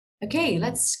Okay,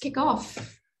 let's kick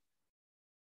off.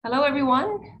 Hello,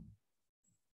 everyone.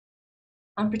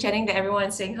 I'm pretending that everyone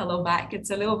is saying hello back.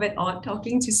 It's a little bit odd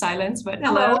talking to silence, but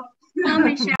hello. Hello,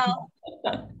 Michelle.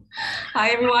 Hi,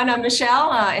 everyone. I'm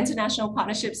Michelle, International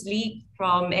Partnerships Lead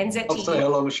from NZTE. I'll say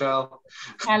hello, Michelle.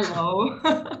 Hello.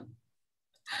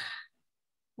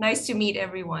 Nice to meet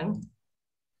everyone.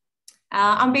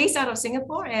 I'm based out of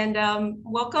Singapore, and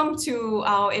welcome to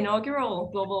our inaugural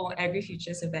Global Agri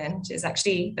Futures event. It's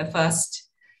actually the first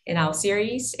in our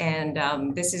series, and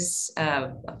this is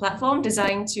a platform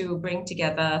designed to bring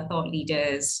together thought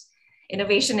leaders,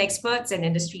 innovation experts, and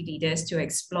industry leaders to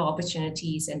explore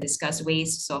opportunities and discuss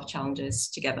ways to solve challenges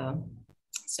together.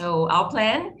 So our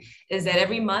plan is that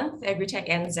every month,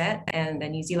 AgriTechNZ and the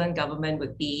New Zealand government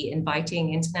would be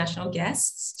inviting international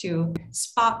guests to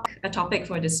spark a topic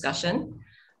for discussion.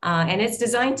 And it's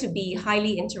designed to be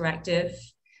highly interactive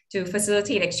to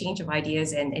facilitate exchange of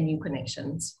ideas and new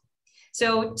connections.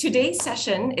 So today's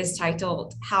session is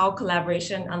titled How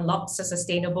Collaboration Unlocks a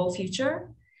Sustainable Future.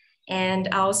 And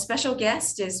our special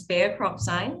guest is Bayer Crop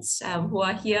Science, who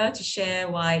are here to share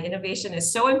why innovation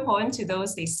is so important to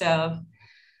those they serve,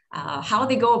 how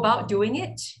they go about doing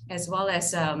it, as well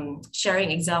as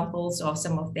sharing examples of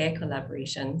some of their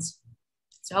collaborations.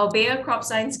 So our Bayer Crop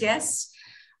Science guests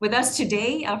with us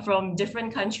today are from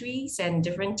different countries and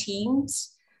different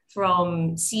teams,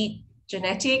 from seed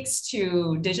genetics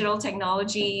to digital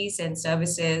technologies and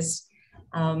services.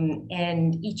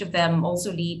 And each of them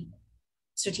also lead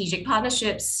strategic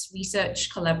partnerships,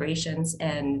 research collaborations,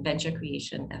 and venture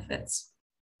creation efforts.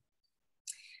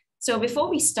 So before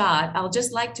we start, I'll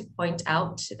just like to point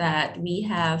out that we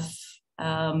have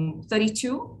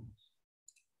 32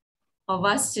 of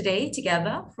us today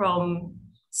together from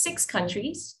 6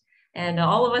 countries, and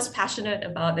all of us passionate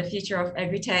about the future of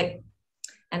agri-tech,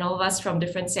 and all of us from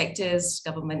different sectors,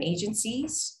 government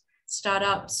agencies,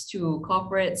 startups to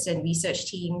corporates and research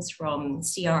teams from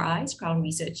CRIs, Crown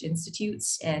Research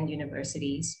Institutes, and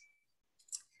universities.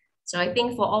 So I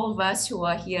think for all of us who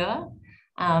are here,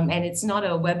 and it's not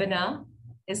a webinar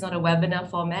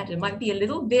format, it might be a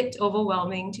little bit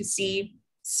overwhelming to see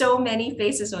so many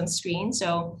faces on screen.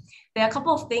 So there are a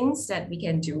couple of things that we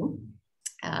can do.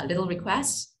 Little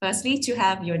requests. Firstly, to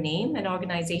have your name and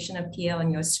organization appear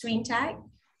on your screen tag.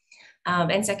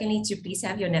 And secondly, to please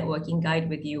have your networking guide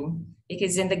with you,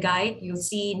 because in the guide, you'll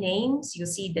see names, you'll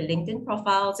see the LinkedIn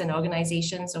profiles and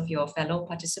organizations of your fellow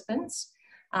participants.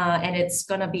 And it's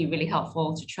gonna be really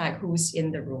helpful to track who's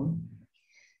in the room.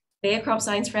 Bayer Crop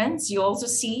Science friends, you also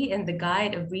see in the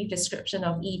guide a brief description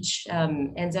of each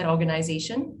NZ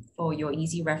organization for your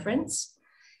easy reference.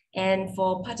 And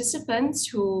for participants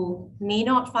who may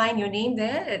not find your name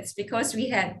there, it's because we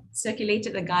had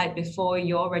circulated the guide before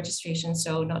your registration.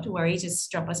 So not to worry, just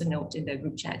drop us a note in the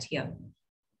group chat here.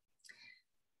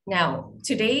 Now,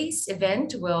 today's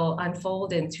event will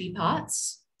unfold in 3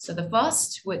 parts. So the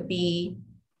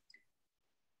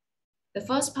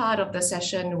first part of the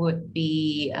session would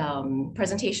be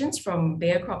presentations from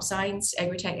Bayer Crop Science,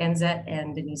 AgriTechNZ,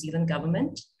 and the New Zealand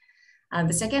government.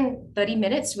 The second 30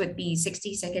 minutes would be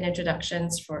 60-second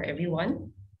introductions from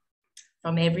everyone.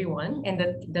 And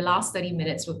the last 30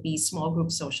 minutes would be small group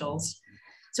socials.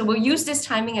 So we'll use this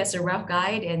timing as a rough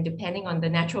guide, and depending on the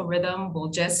natural rhythm, we'll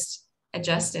just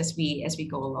adjust as we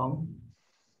go along.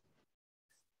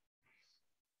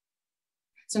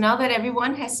 So now that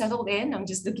everyone has settled in, I'm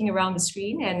just looking around the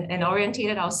screen and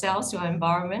orientated ourselves to our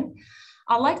environment.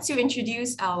 I'd like to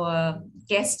introduce our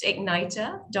guest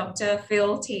igniter, Dr.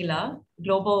 Phil Taylor,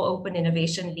 Global Open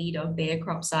Innovation Lead of Bayer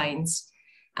Crop Science,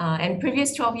 and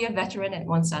previous 12-year veteran at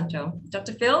Monsanto.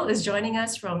 Dr. Phil is joining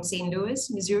us from St. Louis,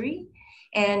 Missouri,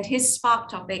 and his Spark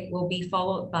topic will be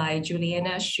followed by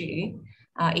Julianna Xu,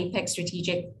 APAC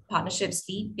Strategic Partnerships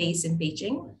Lead based in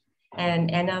Beijing,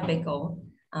 and Anna Bickel,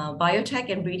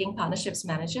 Biotech and Breeding Partnerships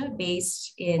Manager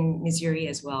based in Missouri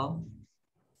as well.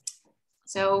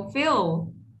 So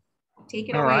Phil, take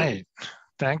it away. All right,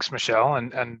 thanks, Michelle,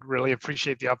 and really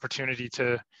appreciate the opportunity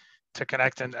to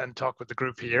connect and talk with the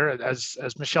group here. As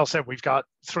Michelle said, we've got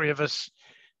 3 of us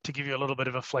to give you a little bit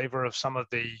of a flavor of some of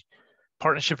the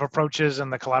partnership approaches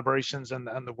and the collaborations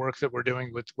and the work that we're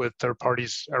doing with third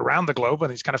parties around the globe.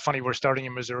 And it's kind of funny, we're starting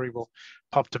in Missouri, we'll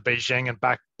pop to Beijing and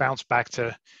bounce back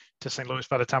to St. Louis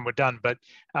by the time we're done. But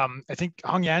I think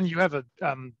Hong Yan, you have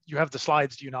the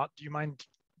slides, do you not? Do you mind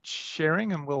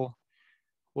sharing, and we'll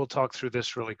talk through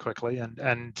this really quickly,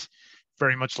 and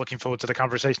very much looking forward to the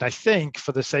conversation. I think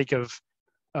for the sake of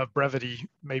brevity,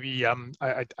 maybe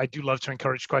I do love to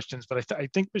encourage questions, but I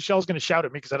think Michelle's going to shout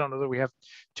at me because I don't know that we have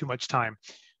too much time,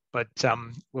 but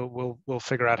we'll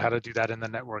figure out how to do that in the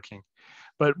networking.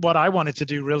 But what I wanted to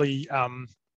do really,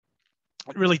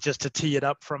 really just to tee it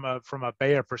up from a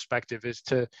Bayer perspective is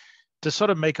to sort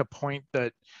of make a point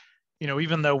that,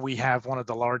 even though we have one of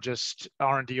the largest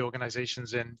R&D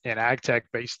organizations in ag tech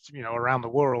based, around the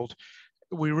world,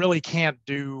 we really can't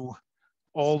do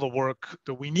all the work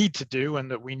that we need to do and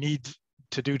that we need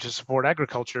to do to support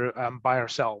agriculture by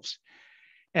ourselves.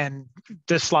 And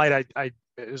this slide I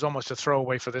is almost a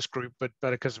throwaway for this group, but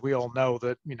because we all know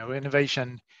that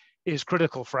innovation is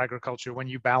critical for agriculture when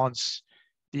you balance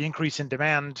the increase in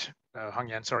demand. Hong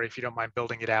Yan, sorry if you don't mind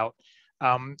building it out,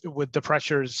 with the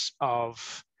pressures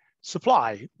of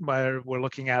supply, where we're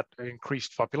looking at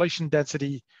increased population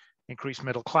density, increased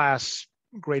middle class,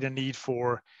 greater need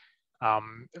for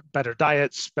better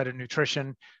diets, better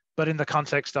nutrition, but in the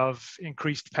context of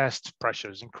increased pest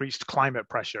pressures, increased climate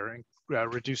pressure, and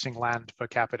reducing land per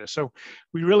capita. So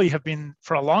we really have been,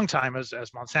 for a long time, as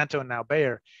Monsanto and now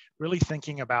Bayer, really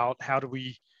thinking about how do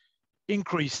we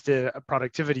increase the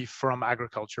productivity from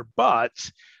agriculture. But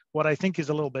what I think is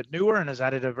a little bit newer and has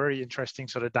added a very interesting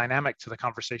sort of dynamic to the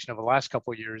conversation over the last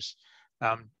couple of years,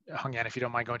 Hong Yan, if you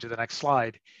don't mind going to the next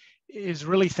slide, is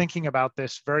really thinking about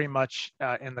this very much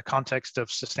in the context of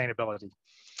sustainability,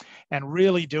 and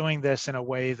really doing this in a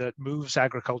way that moves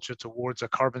agriculture towards a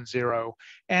carbon zero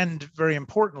and, very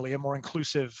importantly, a more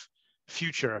inclusive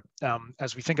future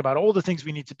as we think about all the things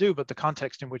we need to do, but the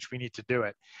context in which we need to do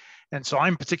it. And so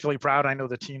I'm particularly proud. I know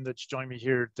the team that's joined me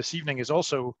here this evening is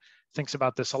also thinks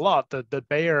about this a lot. That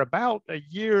Bayer, about a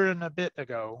year and a bit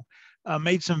ago,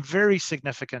 made some very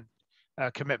significant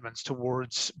commitments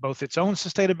towards both its own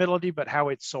sustainability, but how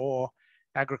it saw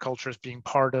agriculture as being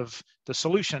part of the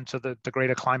solution to the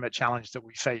greater climate challenge that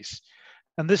we face.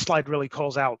 And this slide really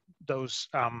calls out those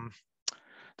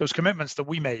commitments that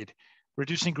we made: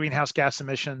 reducing greenhouse gas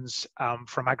emissions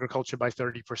from agriculture by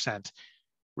 30%,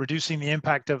 reducing the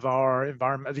impact of our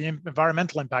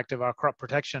environmental impact of our crop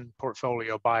protection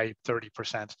portfolio by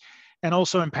 30%, and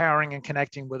also empowering and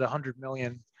connecting with 100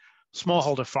 million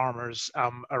smallholder farmers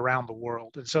around the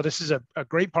world. And so this is a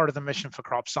great part of the mission for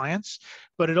crop science,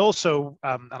 but it also,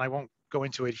 and I won't go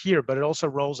into it here, but it also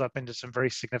rolls up into some very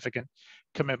significant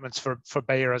commitments for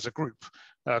Bayer as a group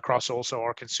across also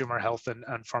our consumer health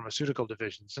and pharmaceutical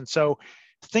divisions. And so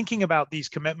thinking about these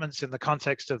commitments in the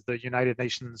context of the United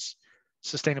Nations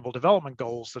Sustainable Development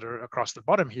Goals that are across the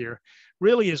bottom here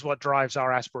really is what drives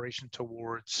our aspiration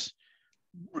towards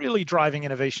really driving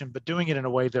innovation, but doing it in a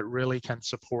way that really can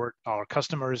support our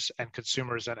customers and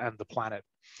consumers and the planet.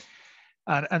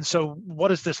 And so what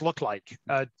does this look like?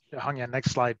 Hong Yan,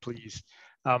 next slide, please.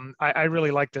 I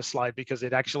really like this slide because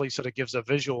it actually sort of gives a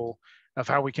visual of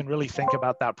how we can really think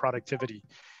about that productivity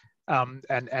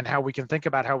and how we can think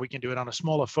about how we can do it on a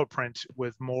smaller footprint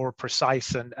with more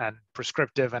precise and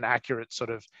prescriptive and accurate sort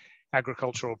of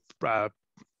agricultural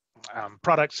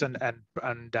products and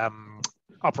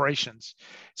operations.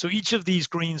 So each of these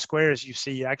green squares you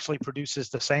see actually produces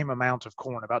the same amount of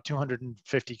corn, about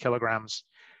 250 kilograms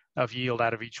of yield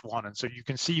out of each one. And so you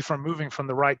can see from moving from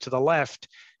the right to the left,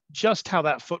 just how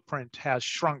that footprint has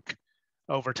shrunk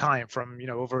over time from,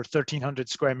 over 1,300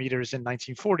 square meters in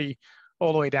 1940,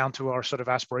 all the way down to our sort of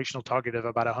aspirational target of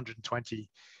about 120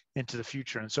 into the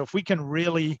future. And so if we can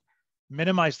really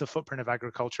minimize the footprint of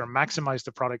agriculture, maximize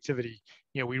the productivity,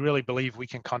 we really believe we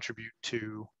can contribute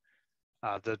to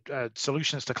the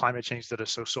solutions to climate change that are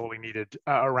so sorely needed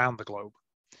around the globe.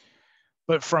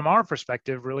 But from our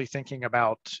perspective, really thinking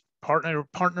about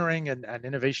partnering and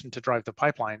innovation to drive the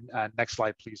pipeline. Next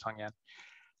slide, please, Hong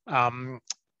Yan.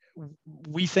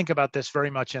 We think about this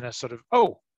very much in a sort of,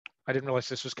 I didn't realize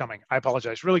this was coming. I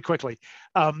apologize. Really quickly,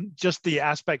 just the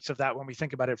aspects of that when we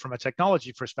think about it from a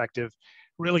technology perspective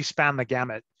really span the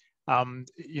gamut.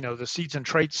 The seeds and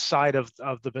traits side of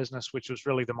the business, which was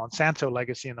really the Monsanto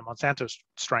legacy and the Monsanto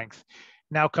strength,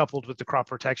 now coupled with the crop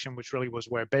protection, which really was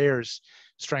where Bayer's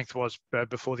strength was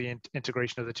before the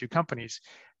integration of the two companies.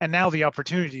 And now the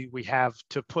opportunity we have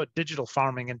to put digital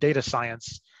farming and data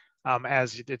science,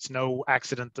 as it's no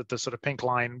accident that the sort of pink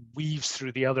line weaves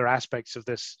through the other aspects of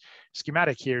this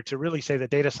schematic here, to really say that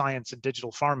data science and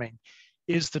digital farming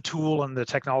is the tool and the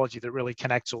technology that really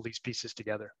connects all these pieces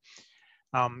together.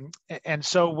 And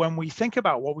so when we think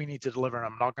about what we need to deliver, and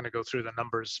I'm not going to go through the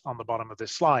numbers on the bottom of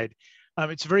this slide,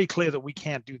 it's very clear that we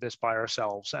can't do this by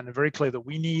ourselves, and very clear that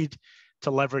we need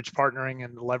to leverage partnering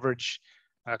and leverage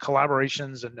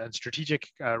collaborations and strategic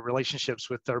relationships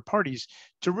with third parties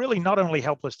to really not only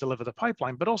help us deliver the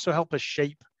pipeline, but also help us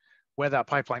shape where that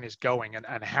pipeline is going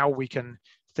and how we can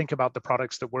think about the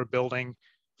products that we're building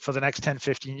for the next 10,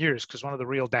 15 years. Because one of the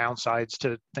real downsides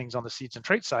to things on the seeds and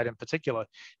traits side in particular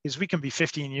is we can be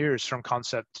 15 years from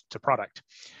concept to product.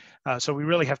 So we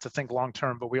really have to think long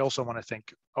term, but we also want to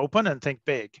think open and think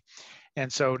big.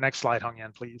 And so next slide, Hong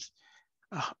Yan, please.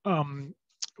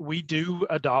 We do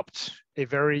adopt a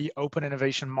very open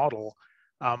innovation model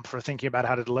for thinking about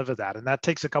how to deliver that. And that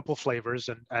takes a couple of flavors,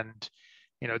 and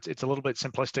you know, it's a little bit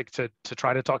simplistic to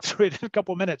try to talk through it in a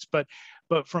couple of minutes, but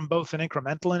from both an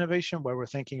incremental innovation where we're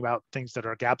thinking about things that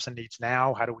are gaps and needs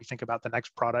now, how do we think about the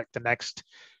next product, the next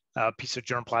piece of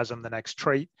germplasm, the next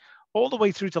trait, all the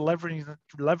way through to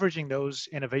leveraging those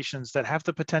innovations that have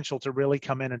the potential to really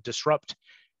come in and disrupt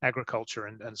agriculture,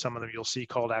 and some of them you'll see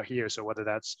called out here. So whether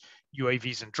that's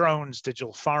UAVs and drones,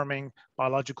 digital farming,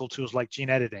 biological tools like gene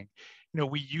editing, you know,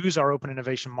 we use our open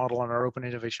innovation model and our open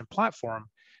innovation platform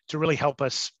to really help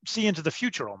us see into the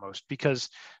future almost, because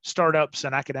startups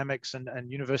and academics and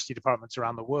university departments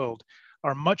around the world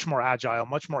are much more agile,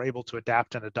 much more able to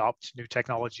adapt and adopt new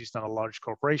technologies than a large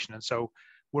corporation. And so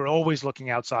we're always looking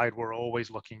outside, we're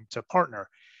always looking to partner.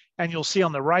 And you'll see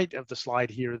on the right of the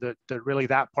slide here that really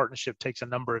that partnership takes a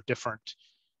number of different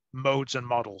modes and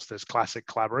models. There's classic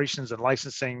collaborations and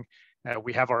licensing.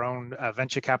 We have our own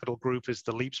venture capital group, is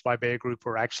the Leaps by Bayer group.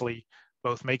 We're actually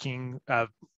both making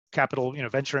capital, you know,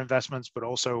 venture investments, but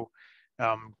also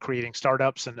creating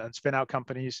startups and spin out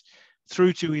companies,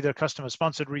 through to either customer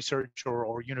sponsored research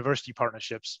or university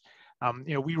partnerships.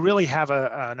 You know, we really have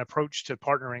an approach to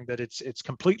partnering that it's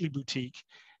completely boutique,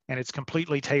 and it's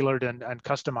completely tailored and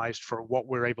customized for what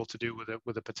we're able to do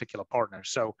with a particular partner.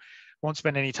 So won't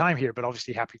spend any time here, but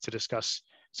obviously happy to discuss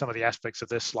some of the aspects of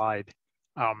this slide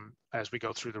as we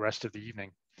go through the rest of the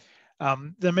evening.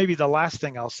 Then maybe the last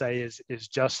thing I'll say is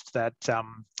just that,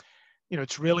 you know,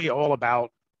 it's really all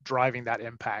about driving that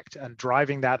impact and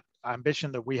driving that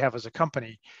ambition that we have as a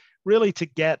company, really to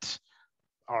get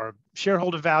our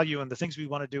shareholder value and the things we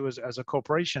want to do as a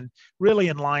corporation really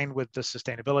in line with the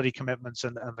sustainability commitments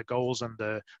and the goals and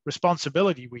the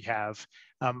responsibility we have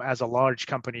as a large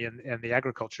company in the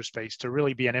agriculture space, to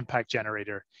really be an impact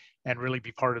generator and really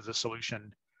be part of the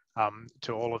solution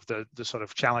to all of the sort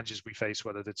of challenges we face,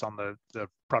 whether it's on the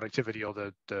productivity or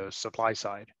the supply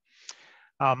side.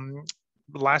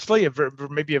 Lastly,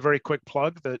 maybe a very quick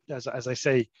plug that, as I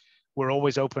say, we're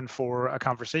always open for a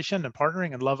conversation and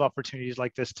partnering, and love opportunities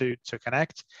like this to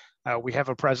connect. We have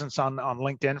a presence on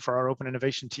LinkedIn for our open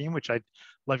innovation team, which I'd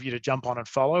love you to jump on and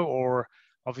follow, or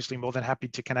obviously more than happy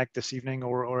to connect this evening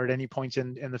or at any point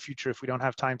in the future if we don't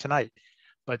have time tonight.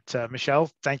 But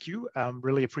Michelle, thank you.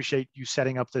 Really appreciate you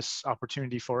setting up this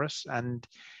opportunity for us. And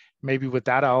maybe with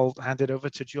that, I'll hand it over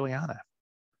to Julianna.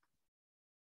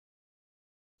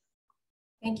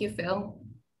 Thank you, Phil.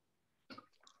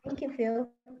 Thank you, Phil.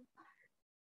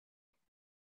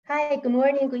 Hi, good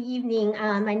morning, good evening.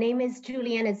 My name is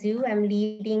Julianna Xu. I'm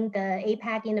leading the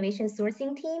APAC Innovation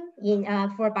Sourcing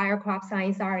team for Bayer Crop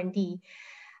Science R&D.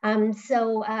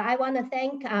 So I want to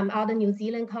thank all the New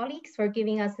Zealand colleagues for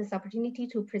giving us this opportunity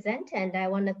to present, and I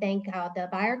want to thank the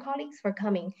Bayer colleagues for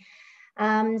coming.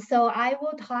 So I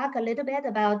will talk a little bit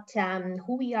about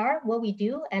who we are, what we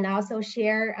do, and also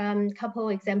share a couple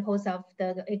examples of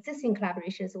the existing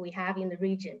collaborations we have in the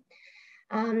region.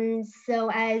 So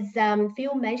as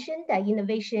Phil mentioned, that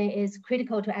innovation is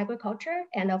critical to agriculture,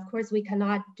 and of course we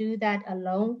cannot do that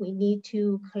alone. We need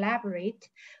to collaborate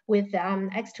with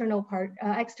external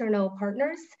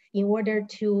partners in order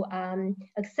to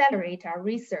accelerate our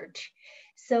research.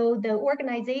 So the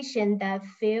organization that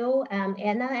Phil,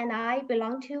 Anna, and I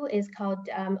belong to is called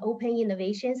Open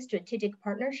Innovation Strategic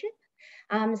Partnership.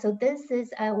 So this is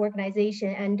an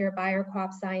organization under Bayer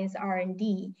Crop Science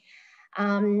R&D.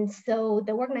 So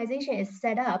the organization is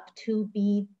set up to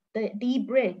be the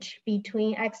bridge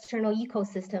between external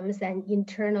ecosystems and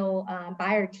internal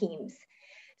Bayer teams.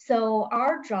 So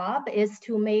our job is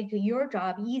to make your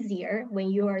job easier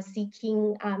when you are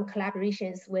seeking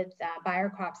collaborations with Bayer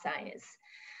Crop Science.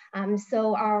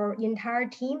 So our entire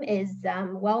team is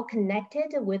well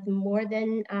connected with more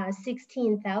than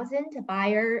 16,000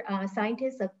 Bayer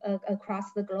scientists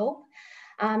across the globe.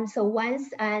 So once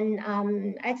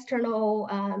an external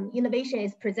innovation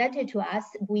is presented to us,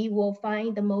 we will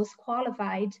find the most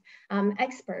qualified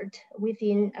expert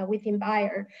within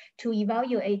Bayer to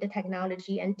evaluate the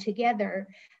technology, and together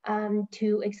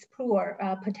to explore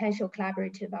potential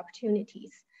collaborative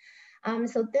opportunities.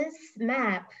 So this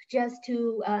map, just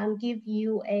to give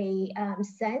you a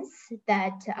sense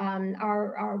that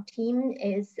our team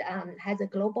has a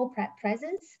global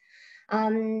presence.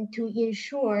 To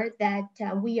ensure that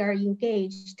we are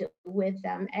engaged with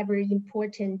every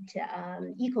important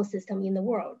ecosystem in the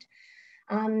world.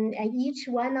 And each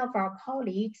one of our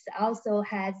colleagues also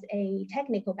has a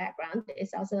technical background,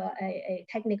 is also a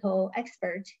technical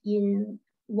expert in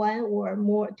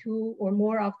two or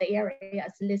more of the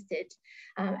areas listed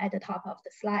at the top of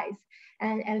the slides.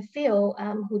 And Phil,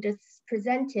 who just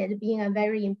presented, being a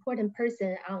very important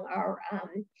person on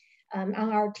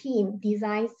our team,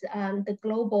 designs the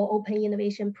global open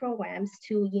innovation programs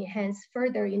to enhance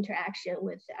further interaction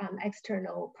with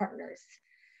external partners.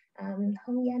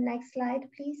 Hong-Yan, next slide,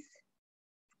 please.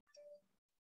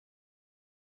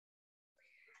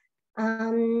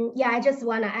 Yeah, I just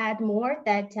want to add more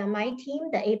that my team,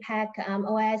 the APAC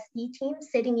OSD team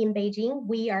sitting in Beijing,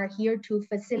 we are here to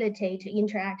facilitate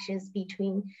interactions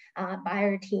between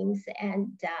buyer teams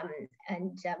and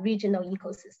regional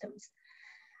ecosystems.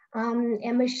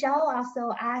 And Michelle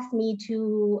also asked me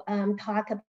to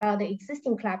talk about the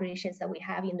existing collaborations that we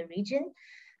have in the region.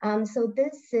 So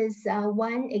this is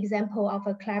one example of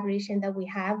a collaboration that we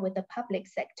have with the public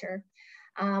sector.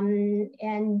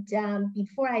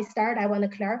 Before I start, I want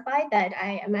to clarify that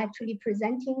I am actually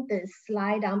presenting this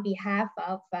slide on behalf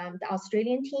of the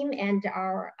Australian team and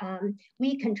our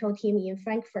weed control team in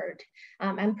Frankfurt.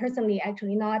 I'm personally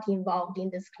actually not involved in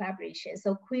this collaboration.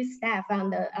 So quiz staff on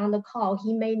the call,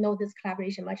 he may know this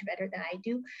collaboration much better than I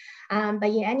do. But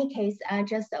in any case,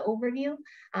 just an overview.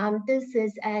 This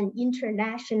is an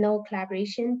international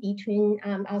collaboration between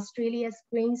Australia's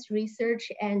Grains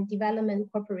Research and Development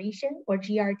Corporation, or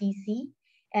GRDC,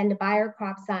 and Bayer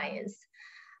Crop Science.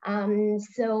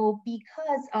 So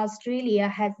because Australia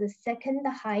has the second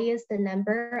highest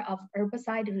number of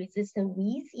herbicide-resistant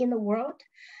weeds in the world,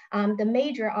 the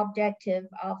major objective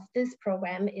of this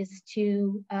program is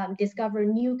to discover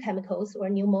new chemicals or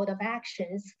new mode of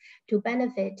actions to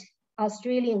benefit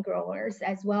Australian growers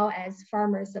as well as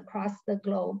farmers across the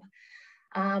globe.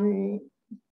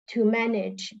 To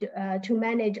manage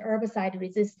herbicide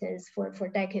resistance for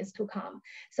decades to come.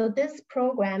 So this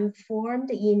program formed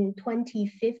in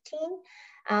 2015,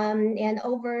 and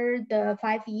over the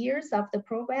 5 years of the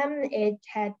program, it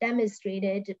had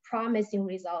demonstrated promising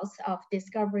results of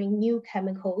discovering new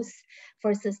chemicals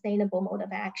for sustainable mode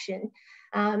of action.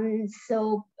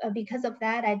 Because of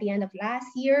that, at the end of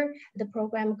last year, the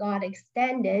program got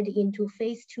extended into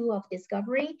phase 2 of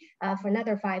discovery for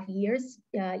another 5 years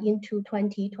into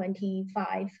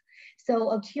 2025. So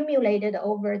accumulated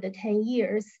over the 10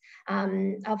 years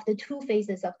of the 2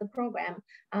 phases of the program,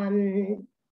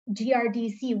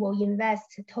 GRDC will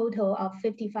invest a total of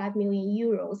 55 million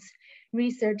euros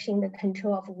researching the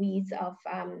control of weeds of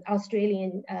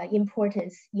Australian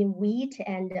importance in wheat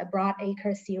and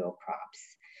broadacre cereal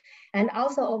crops. And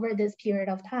also over this period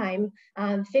of time,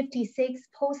 56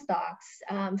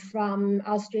 postdocs from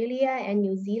Australia and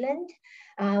New Zealand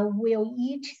will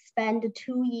each spend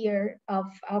 2 years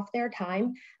of their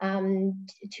time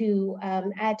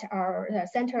at our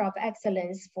Center of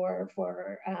Excellence for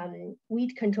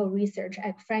Weed Control Research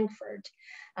at Frankfurt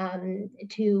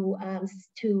to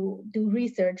do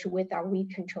research with our weed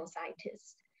control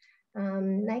scientists.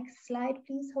 Next slide,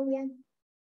 please, Hong-Yan.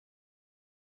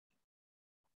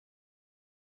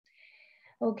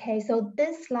 Okay, so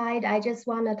this slide, I just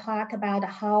want to talk about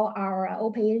how our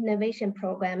open innovation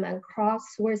program and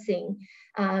cross-sourcing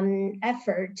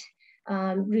effort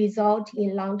result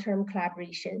in long-term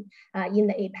collaboration in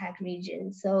the APAC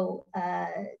region. So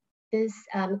this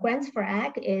Grants for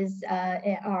Ag is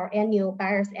our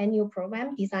Bayer's annual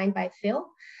program designed by Phil.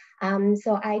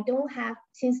 So I don't have,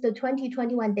 since the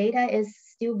 2021 data is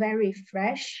still very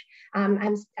fresh,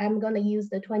 I'm going to use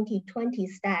the 2020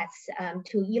 stats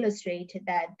to illustrate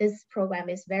that this program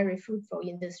is very fruitful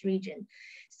in this region.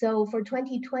 So for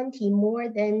 2020, more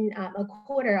than a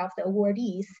quarter of the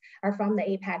awardees are from the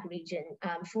APAC region,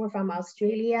 4 from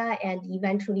Australia, and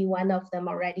eventually one of them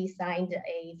already signed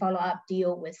a follow-up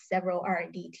deal with several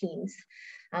R&D teams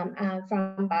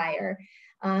from Bayer.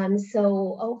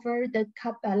 So over the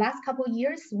last couple of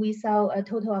years, we saw a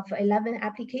total of 11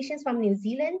 applications from New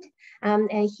Zealand. And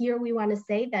here we want to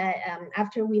say that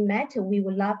after we met, we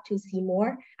would love to see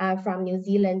more from New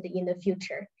Zealand in the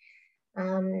future.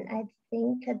 I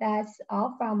think that's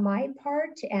all from my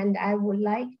part, and I would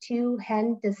like to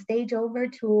hand the stage over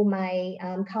to my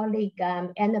colleague,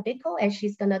 Anna Bickle, and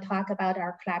she's going to talk about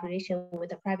our collaboration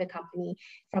with a private company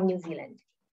from New Zealand.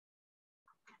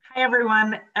 Hi,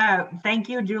 everyone. Thank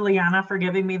you, Juliana, for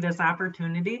giving me this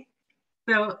opportunity.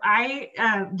 So I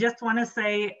just want to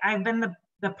say I've been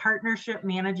the partnership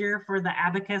manager for the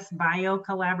Abacus Bio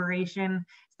collaboration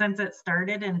since it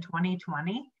started in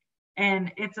 2020.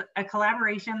 And it's a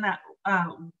collaboration that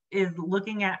is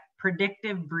looking at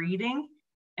predictive breeding,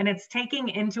 and it's taking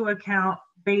into account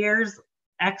Bayer's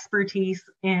expertise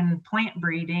in plant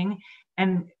breeding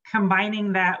and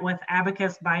combining that with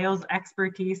Abacus Bio's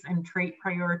expertise in trait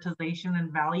prioritization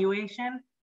and valuation.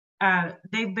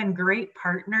 they've been great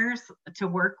partners to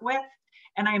work with.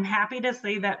 And I'm happy to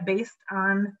say that based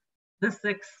on the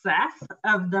success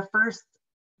of the first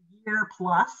year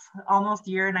plus, almost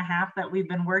year and a half that we've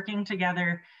been working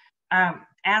together,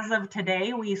 as of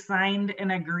today, we signed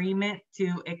an agreement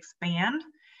to expand.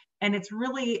 And it's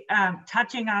really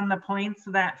touching on the points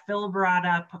that Phil brought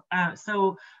up.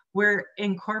 So we're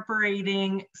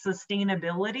incorporating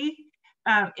sustainability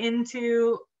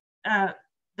into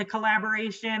the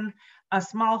collaboration,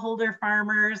 smallholder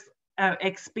farmers,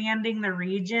 expanding the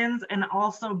regions, and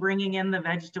also bringing in the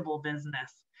vegetable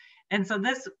business. And so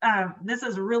this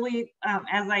is really,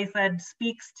 as I said,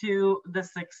 speaks to the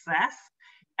success.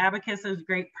 Abacus is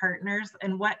great partners,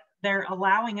 and what they're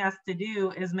allowing us to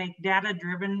do is make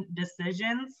data-driven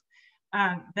decisions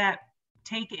that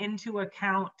take into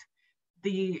account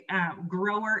the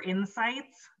grower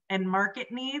insights and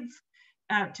market needs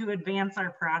to advance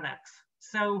our products.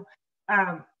 So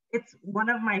it's one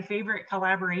of my favorite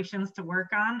collaborations to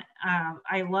work on.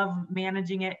 I love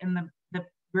managing it in the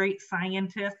great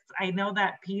scientists. I know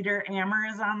that Peter Ammer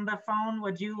is on the phone.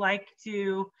 Would you like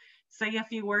to say a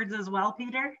few words as well,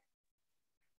 Peter?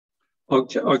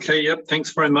 Okay, yep,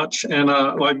 thanks very much. And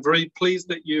I'm very pleased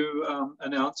that you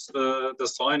announced the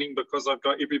signing, because I've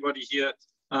got everybody here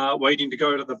waiting to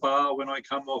go to the bar when I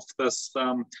come off this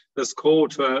this call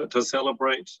to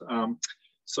celebrate.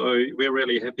 So we're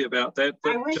really happy about that.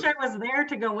 I wish I was there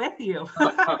to go with you.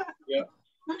 Yeah,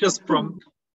 just from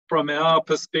our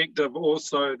perspective,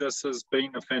 also, this has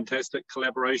been a fantastic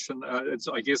collaboration.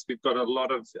 I guess we've got a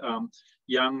lot of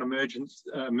young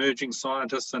emerging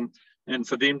scientists, and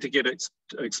for them to get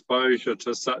exposure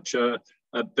to such a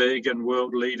big and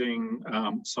world-leading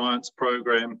science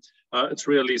program, it's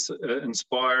really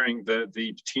inspiring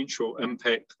the potential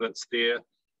impact that's there.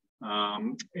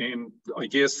 And I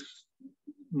guess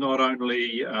not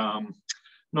only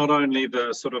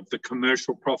the sort of the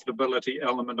commercial profitability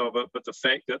element of it, but the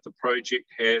fact that the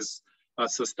project has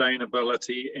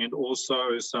sustainability and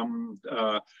also some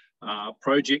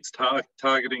projects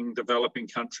targeting developing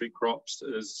country crops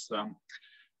is,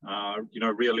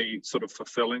 really sort of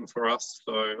fulfilling for us.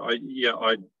 So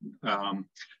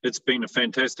it's been a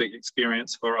fantastic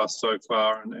experience for us so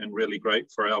far, and really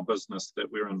great for our business that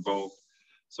we're involved.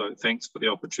 So thanks for the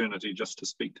opportunity just to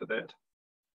speak to that.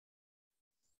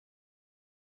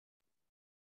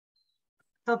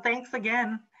 So thanks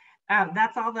again.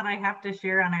 That's all that I have to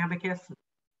share on Abacus.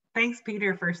 Thanks,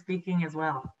 Peter, for speaking as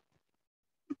well.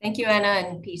 Thank you, Anna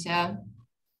and Peter.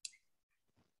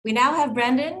 We now have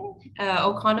Brendan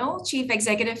O'Connell, Chief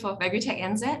Executive of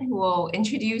AgriTechNZ, who will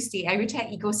introduce the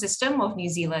agritech ecosystem of New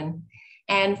Zealand.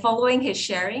 And following his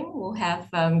sharing, we'll have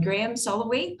Graeme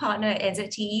Solloway, partner at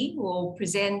NZTE, who will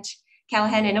present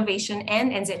Callaghan Innovation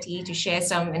and NZTE to share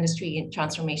some industry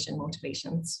transformation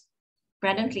motivations.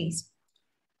 Brendan, please.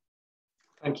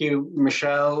 Thank you,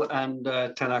 Michelle, and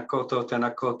tēnā koutou,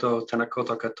 tēnā koutou, tēnā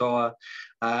koutou katoa.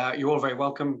 You're all very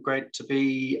welcome. Great to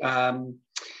be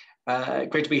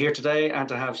here today, and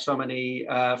to have so many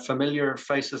familiar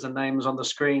faces and names on the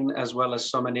screen, as well as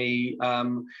so many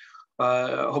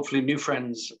hopefully new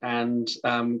friends and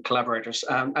collaborators.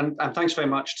 And thanks very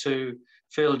much to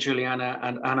Phil, Julianna,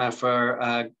 and Anna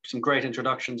for some great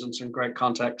introductions and some great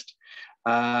context,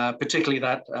 particularly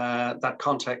that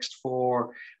context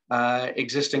for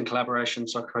existing collaboration.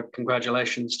 So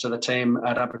congratulations to the team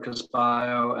at Abacus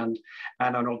Bio and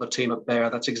all the team up there.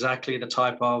 That's exactly the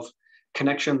type of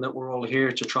connection that we're all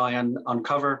here to try and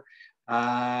uncover.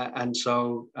 And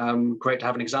so great to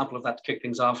have an example of that to kick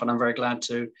things off. And I'm very glad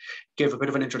to give a bit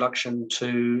of an introduction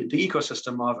to the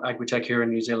ecosystem of agritech here in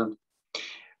New Zealand.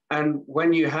 And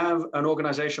when you have an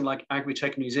organization like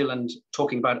AgriTech New Zealand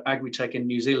talking about agritech in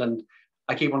New Zealand,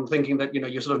 I keep on thinking that,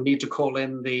 you sort of need to call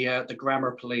in the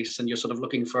grammar police, and you're sort of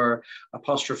looking for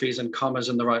apostrophes and commas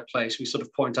in the right place. We sort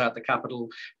of point out the capital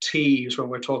T's when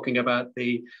we're talking about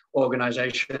the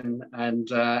organization, and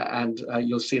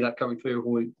you'll see that coming through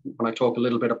when I talk a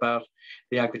little bit about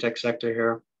the agritech sector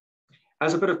here.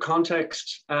 As a bit of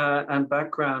context and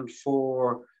background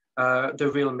for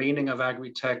the real meaning of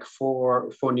agritech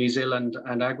for New Zealand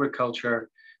and agriculture,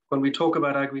 when we talk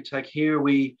about agritech here,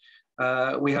 we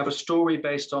have a story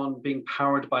based on being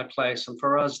powered by place. And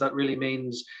for us, that really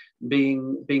means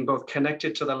being both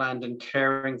connected to the land and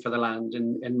caring for the land.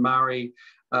 In Maori,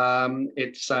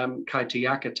 it's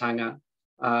kaitiakatanga,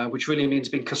 which really means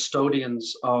being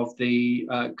custodians of the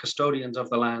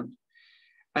land.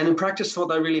 And in practice, what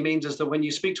that really means is that when you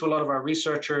speak to a lot of our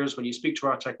researchers, when you speak to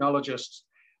our technologists,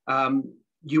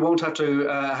 you won't have to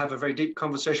have a very deep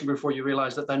conversation before you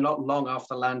realize that they're not long off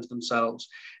the land themselves.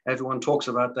 Everyone talks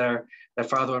about their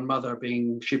father and mother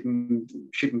being sheep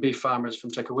and beef farmers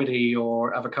from Te Kuiti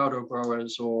or avocado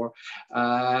growers,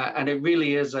 and it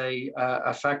really is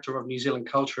a factor of New Zealand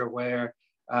culture where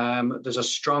there's a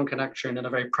strong connection in a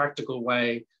very practical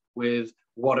way with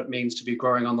what it means to be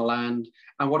growing on the land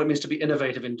and what it means to be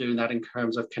innovative in doing that in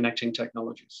terms of connecting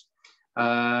technologies.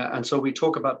 And so we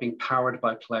talk about being powered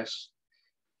by place.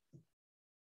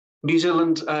 New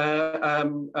Zealand,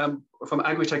 from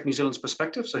AgriTech New Zealand's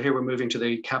perspective, so here we're moving to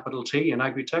the capital T in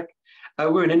AgriTech.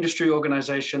 We're an industry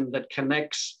organization that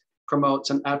connects,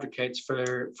 promotes, and advocates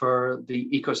for the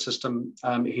ecosystem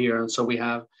here. And so we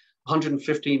have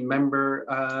 115 member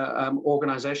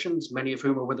organizations, many of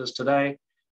whom are with us today.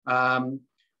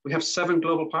 We have 7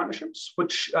 global partnerships,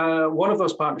 which one of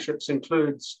those partnerships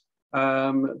includes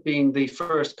being the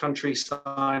first country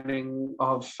signing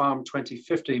of Farm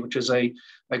 2050, which is a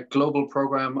global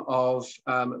program of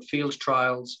field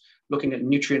trials looking at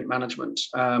nutrient management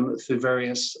through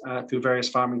various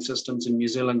farming systems in New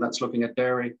Zealand. That's looking at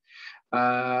dairy.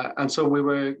 And so we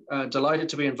were delighted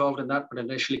to be involved in that when it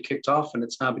initially kicked off, and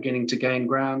it's now beginning to gain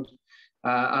ground.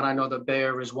 And I know that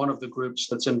Bayer is one of the groups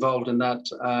that's involved in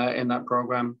that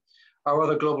program. Our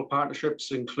other global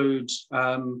partnerships include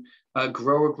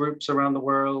grower groups around the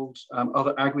world,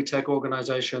 other agri-tech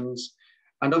organizations,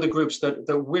 and other groups that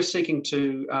we're seeking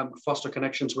to foster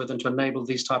connections with and to enable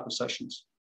these type of sessions.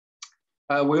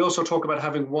 We also talk about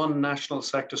having one national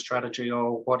sector strategy,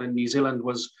 or what in New Zealand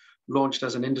was launched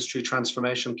as an industry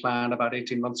transformation plan about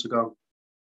 18 months ago.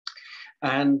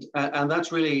 And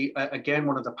that's really, again,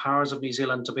 one of the powers of New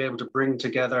Zealand, to be able to bring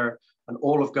together an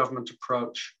all of government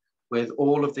approach with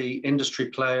all of the industry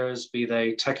players, be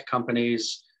they tech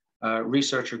companies,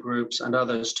 researcher groups, and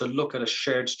others, to look at a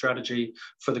shared strategy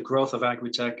for the growth of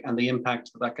agri-tech and the impact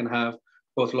that can have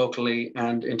both locally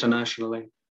and internationally.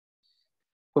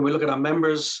 When we look at our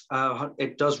members,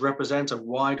 it does represent a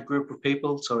wide group of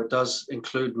people. So it does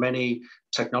include many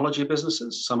technology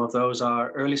businesses. Some of those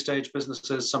are early stage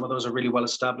businesses. Some of those are really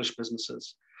well-established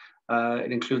businesses.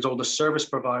 It includes all the service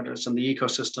providers and the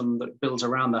ecosystem that builds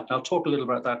around that. And I'll talk a little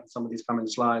about that in some of these coming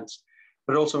slides.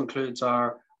 But it also includes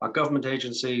our government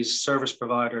agencies, service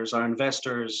providers, our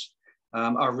investors,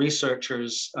 our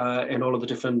researchers in all of the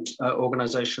different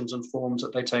organizations and forms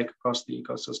that they take across the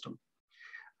ecosystem.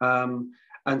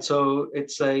 And so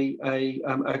it's a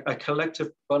collective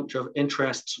bunch of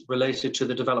interests related to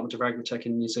the development of agri-tech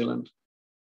in New Zealand.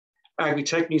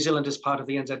 AgriTech New Zealand is part of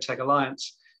the NZTE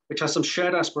Alliance, which has some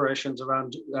shared aspirations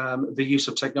around the use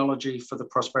of technology for the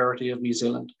prosperity of New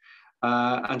Zealand.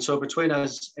 And so between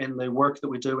us in the work that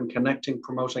we do in connecting,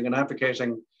 promoting, and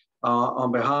advocating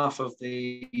on behalf of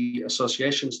the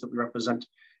associations that we represent,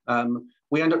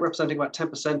 we end up representing about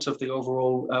 10% of the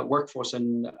overall workforce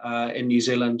in New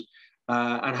Zealand,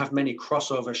 and have many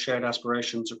crossover shared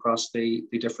aspirations across the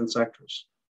different sectors.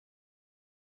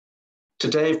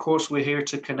 Today, of course, we're here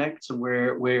to connect, and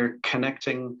we're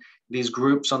connecting these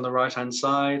groups on the right-hand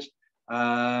side,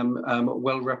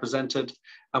 well represented,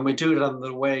 and we do it on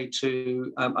the way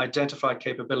to identify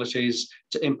capabilities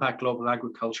to impact global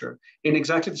agriculture in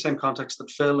exactly the same context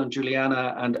that Phil and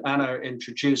Julianna and Anna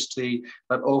introduced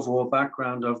that overall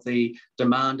background of the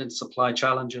demand and supply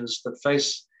challenges that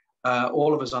face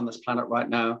all of us on this planet right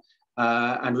now,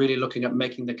 and really looking at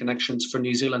making the connections for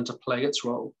New Zealand to play its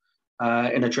role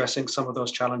in addressing some of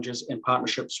those challenges in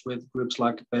partnerships with groups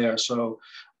like Bayer. So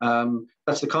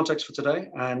that's the context for today,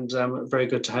 and very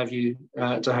good to have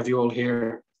you all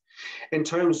here. In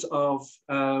terms of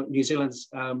New Zealand's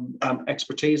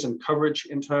expertise and coverage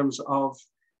in terms of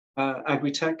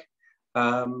agri-tech,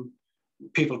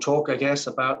 people talk, I guess,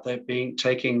 about there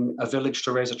taking a village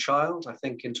to raise a child. I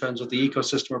think in terms of the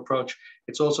ecosystem approach,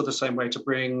 it's also the same way to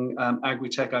bring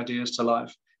agri-tech ideas to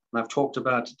life. And I've talked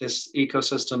about this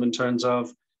ecosystem in terms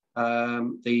of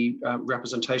the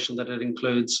representation that it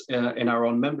includes in our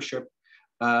own membership.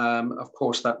 Of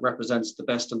course, that represents the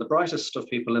best and the brightest of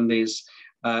people in these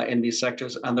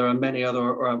sectors. And there are many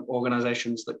other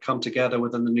organizations that come together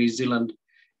within the New Zealand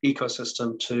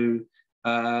ecosystem to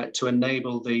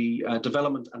enable the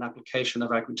development and application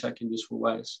of agri-tech in useful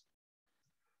ways.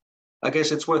 I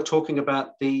guess it's worth talking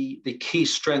about the key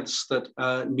strengths that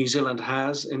New Zealand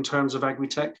has in terms of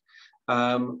agri-tech.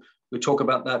 We talk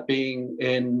about that being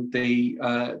in the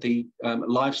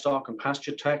livestock and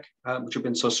pasture tech, which have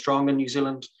been so strong in New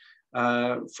Zealand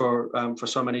for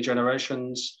so many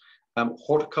generations,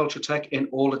 horticulture tech in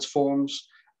all its forms,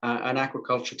 and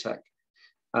aquaculture tech.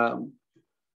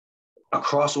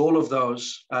 across all of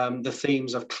those, the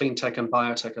themes of clean tech and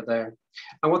biotech are there.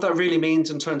 And what that really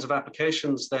means in terms of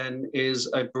applications then is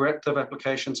a breadth of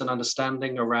applications and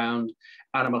understanding around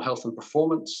animal health and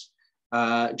performance,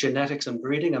 genetics and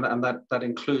breeding, and that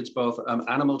includes both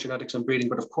animal genetics and breeding,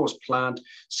 but of course plant,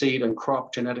 seed and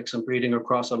crop genetics and breeding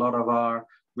across a lot of our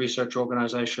research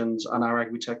organizations and our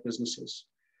agri-tech businesses.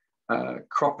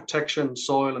 Crop protection,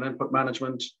 soil and input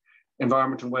management,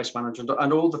 environment and waste management,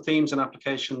 and all the themes and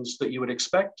applications that you would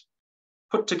expect,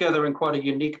 put together in quite a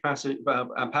unique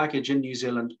package in New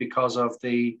Zealand because of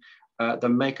the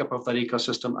makeup of that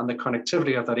ecosystem and the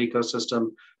connectivity of that ecosystem,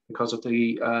 because of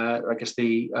the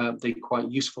quite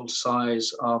useful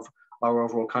size of our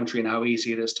overall country and how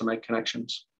easy it is to make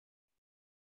connections.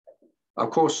 Of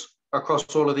course, across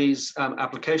all of these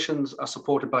applications are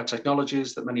supported by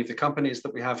technologies that many of the companies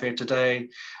that we have here today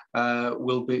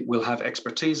will have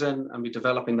expertise in and be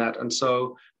developing that. And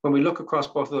so when we look across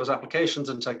both of those applications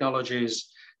and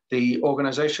technologies, the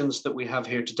organizations that we have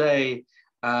here today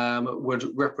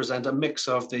would represent a mix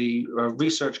of the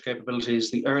research capabilities,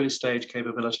 the early stage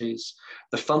capabilities,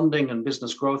 the funding and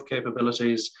business growth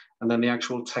capabilities, and then the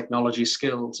actual technology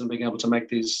skills and being able to make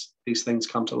these things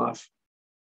come to life.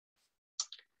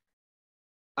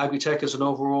 AgriTech as an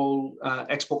overall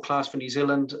export class for New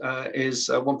Zealand is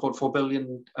 1.4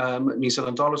 billion New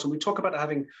Zealand dollars. And we talk about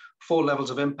having 4 levels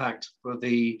of impact for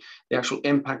the actual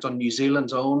impact on New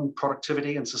Zealand's own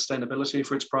productivity and sustainability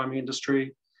for its primary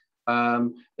industry.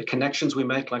 The connections we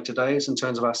make like today's in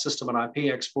terms of our system and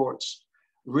IP exports,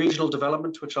 regional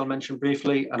development, which I'll mention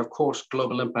briefly, and of course,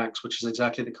 global impacts, which is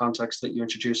exactly the context that you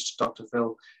introduced, Dr.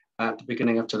 Phil, at the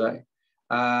beginning of today.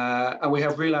 And we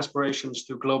have real aspirations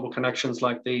through global connections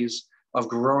like these of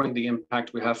growing the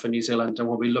impact we have for New Zealand. And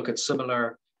when we look at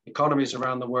similar economies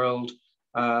around the world,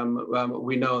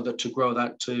 we know that to grow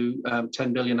that to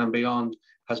 10 billion and beyond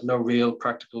has no real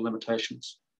practical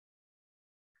limitations.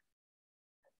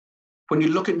 When you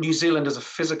look at New Zealand as a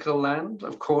physical land,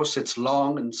 of course, it's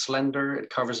long and slender. It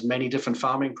covers many different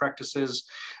farming practices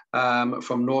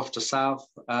from north to south.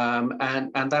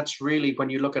 And that's really, when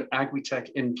you look at agri-tech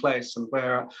in place and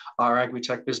where our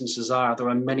agri-tech businesses are, there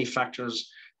are many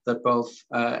factors that both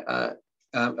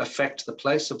affect the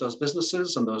place of those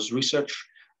businesses and those research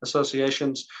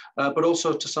associations, but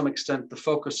also to some extent the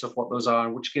focus of what those are,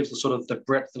 which gives the sort of the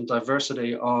breadth and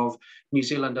diversity of New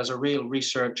Zealand as a real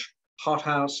research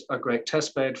hothouse, a great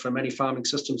test bed for many farming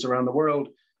systems around the world,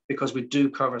 because we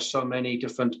do cover so many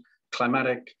different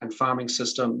climatic and farming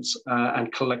systems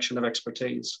and collection of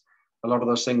expertise. A lot of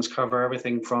those things cover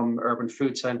everything from urban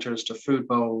food centers to food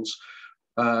bowls,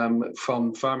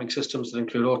 from farming systems that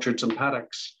include orchards and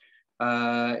paddocks,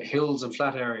 hills and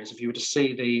flat areas. If you were to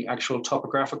see the actual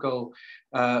topographical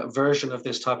version of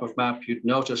this type of map, you'd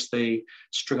notice the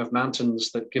string of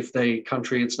mountains that give the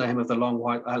country its name of the long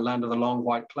white land of the long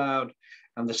white cloud,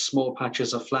 and the small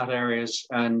patches of flat areas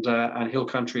and hill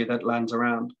country that lands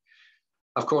around.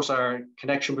 Of course, our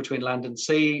connection between land and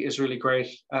sea is really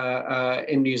great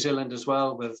in New Zealand as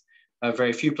well, with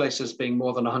very few places being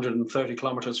more than 130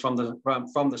 kilometers from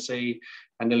the sea,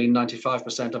 and nearly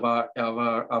 95%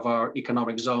 of our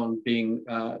economic zone being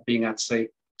at sea.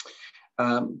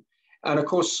 And of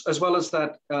course, as well as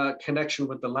that connection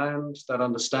with the land, that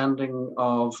understanding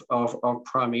of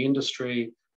primary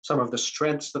industry, some of the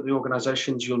strengths that the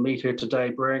organizations you'll meet here today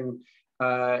bring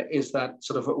is that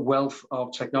sort of wealth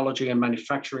of technology and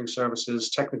manufacturing services,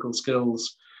 technical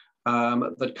skills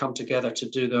that come together to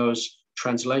do those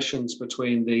translations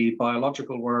between the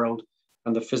biological world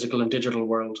and the physical and digital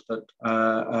world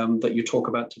that you talk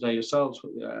about today yourselves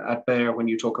at Bayer, when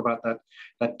you talk about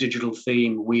that digital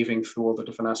theme weaving through all the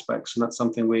different aspects. And that's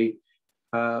something we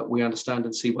understand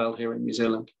and see well here in New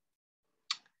Zealand.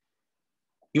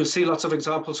 You'll see lots of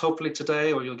examples hopefully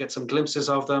today, or you'll get some glimpses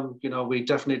of them. You know, we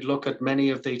definitely look at many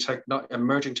of the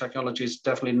emerging technologies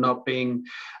definitely not being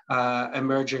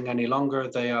emerging any longer.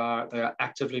 They are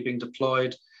actively being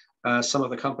deployed. Some of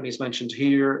the companies mentioned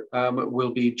here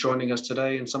will be joining us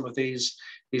today in some of these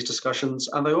discussions,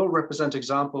 and they all represent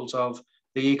examples of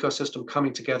the ecosystem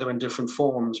coming together in different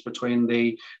forms between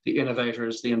the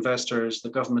innovators, the investors, the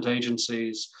government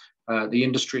agencies, the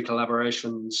industry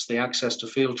collaborations, the access to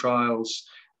field trials,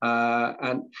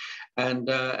 and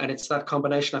it's that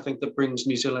combination, I think, that brings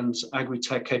New Zealand's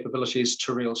agri-tech capabilities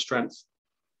to real strength.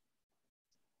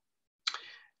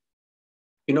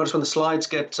 You notice when the slides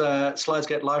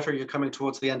get lighter, you're coming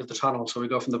towards the end of the tunnel. So we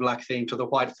go from the black theme to the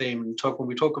white theme. And when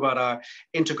we talk about our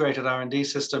integrated R&D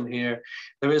system here,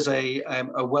 there is a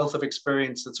wealth of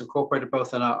experience that's incorporated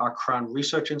both in our Crown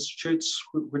Research Institutes,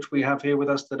 which we have here with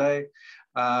us today,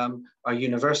 our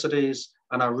universities,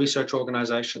 and our research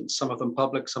organizations, some of them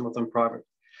public, some of them private.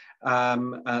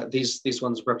 These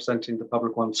ones representing the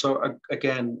public ones. So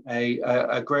again,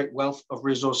 a great wealth of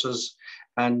resources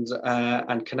and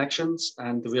connections.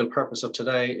 And the real purpose of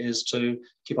today is to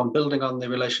keep on building on the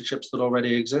relationships that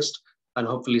already exist and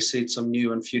hopefully seed some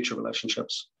new and future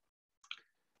relationships.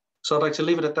 So I'd like to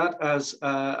leave it at that as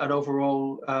an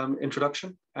overall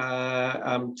introduction.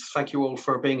 Thank you all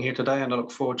for being here today, and I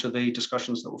look forward to the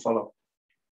discussions that will follow.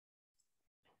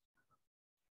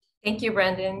 Thank you,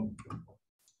 Brandon.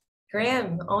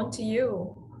 Graeme, on to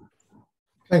you.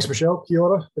 Thanks, Michelle. Kia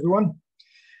ora, everyone.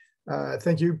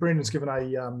 Thank you. Brendan's given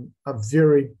a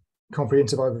very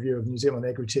comprehensive overview of New Zealand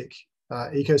agri-tech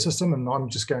ecosystem, and I'm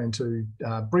just going to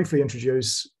briefly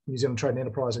introduce New Zealand Trade and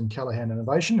Enterprise and Callaghan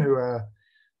Innovation, who are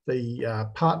the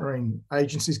partnering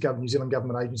agencies, New Zealand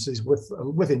government agencies with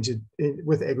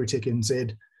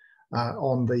AgriTechNZ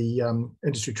on the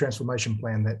industry transformation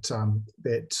plan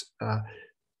that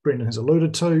Brendan has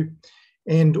alluded to,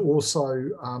 and also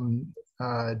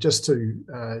just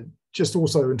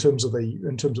also in terms of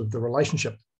the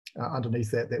relationship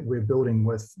underneath that we're building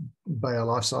with Bayer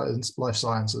Life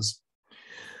Sciences.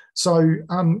 So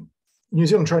New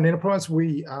Zealand Trade and Enterprise,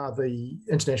 we are the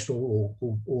international,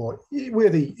 or we're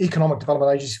the economic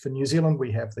development agency for New Zealand.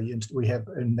 We have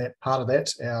in that part of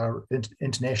that our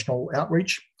international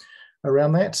outreach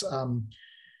around that.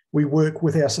 We work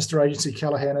with our sister agency,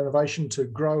 Callaghan Innovation, to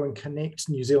grow and connect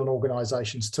New Zealand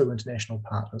organisations to international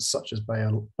partners such as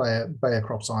Bayer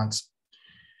Crop Science.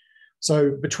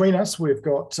 So between us, we've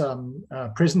got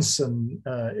presence in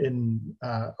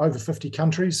over 50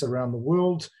 countries around the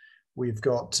world. We've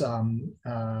got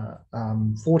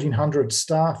 1,400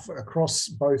 staff across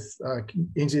both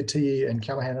NZTE and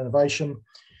Callaghan Innovation.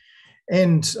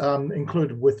 And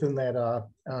included within that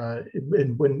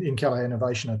in Callaghan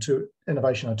Innovation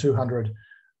are 200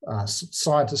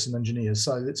 scientists and engineers.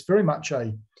 So it's very much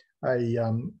a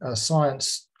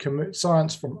science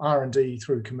from R&D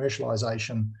through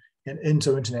commercialization and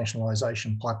into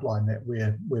internationalization pipeline that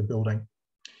we're building.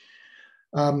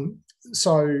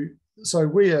 So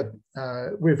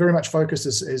we're very much focused,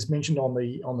 as mentioned, on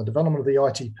the development of the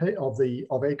ITP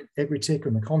of agri-tech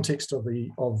in the context of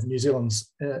New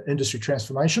Zealand's industry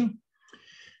transformation.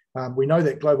 We know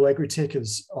that global agri-tech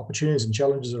opportunities and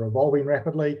challenges are evolving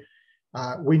rapidly.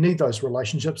 We need those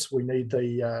relationships. We need to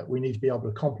be able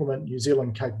to complement New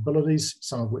Zealand capabilities,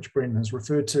 some of which Brendan has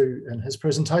referred to in his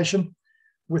presentation,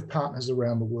 with partners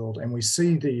around the world. And we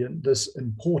see this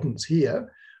importance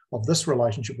here of this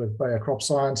relationship with Bayer Crop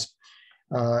Science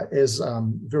is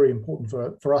very important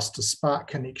for us to spark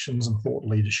connections and thought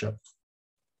leadership.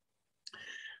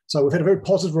 So we've had a very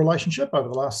positive relationship over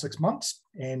the last 6 months,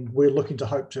 and we're looking to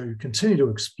hope to continue to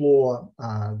explore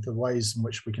the ways in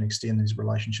which we can extend these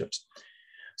relationships.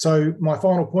 So my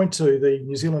final point to the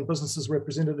New Zealand businesses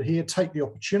represented here, take the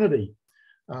opportunity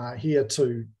here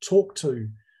to talk to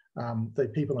the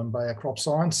people in Bayer Crop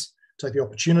Science, take the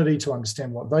opportunity to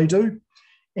understand what they do,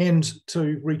 and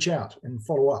to reach out and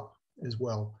follow up as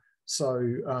well. So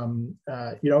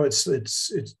it's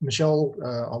Michelle.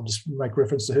 I'll just make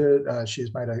reference to her. She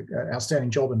has made an outstanding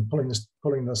job in pulling this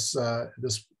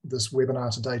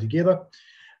webinar today together.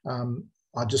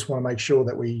 I just want to make sure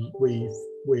that we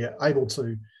are able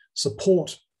to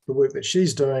support the work that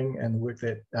she's doing and the work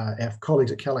that our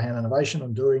colleagues at Callaghan Innovation are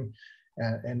doing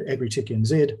and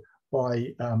AgriTechNZ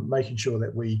by making sure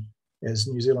that we, as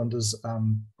New Zealanders,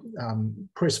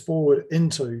 press forward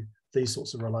into these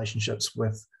sorts of relationships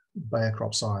with Bayer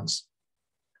Crop Science.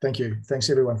 Thank you. Thanks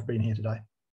everyone for being here today.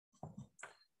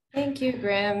 Thank you,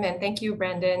 Graeme, and thank you,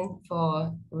 Brandon,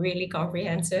 for really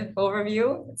comprehensive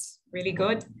overview. It's really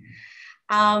good.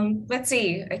 Let's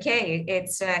see. Okay,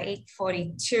 it's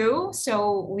 8:42.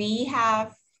 So we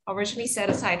have originally set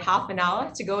aside half an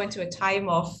hour to go into a time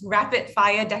of rapid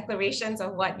fire declarations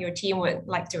of what your team would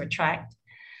like to attract.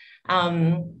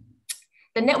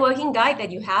 The networking guide that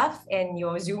you have in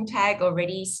your Zoom tag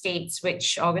already states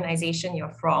which organization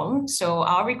you're from. So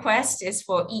our request is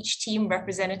for each team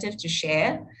representative to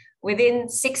share within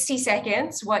 60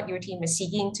 seconds what your team is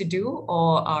seeking to do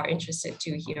or are interested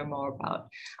to hear more about.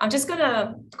 I'm just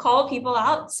gonna call people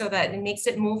out so that it makes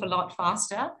it move a lot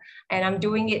faster. And I'm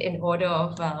doing it in order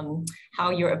of how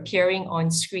you're appearing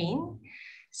on screen.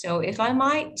 So if I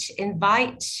might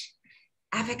invite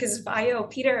Abacus Bio,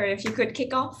 Peter, if you could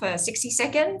kick off 60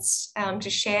 seconds to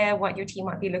share what your team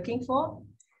might be looking for,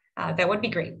 that would be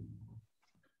great.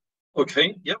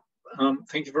 Okay, yep,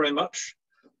 thank you very much.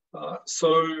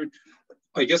 So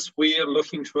I guess we are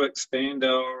looking to expand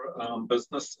our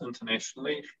business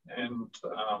internationally, and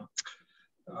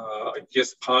I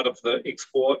guess, part of the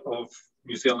export of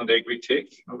New Zealand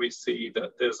AgriTech. We see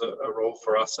that there's a role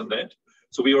for us in that.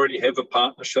 So we already have a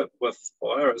partnership with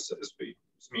Bayer, as we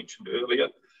mentioned earlier.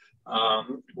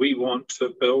 We want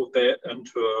to build that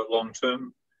into a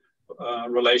long-term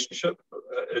relationship.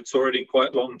 It's already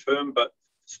quite long-term, but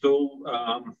still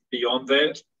beyond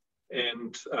that.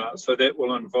 And so that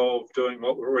will involve doing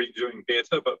what we're already doing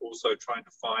better, but also trying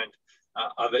to find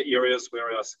other areas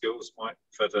where our skills might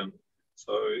fit in.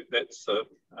 So that's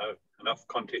enough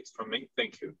context from me.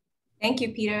 Thank you. Thank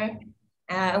you, Peter.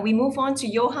 We move on to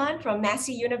Johan from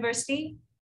Massey University.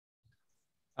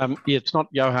 Yeah, it's not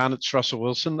Johan, it's Russell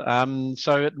Wilson.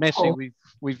 So at Massey,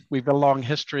 we've a long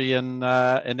history in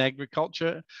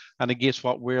agriculture, and I guess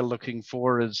what we're looking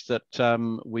for is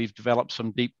that we've developed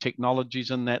some deep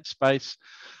technologies in that space,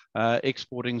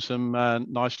 exporting some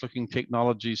nice-looking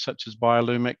technologies such as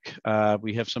biolumic.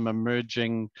 We have some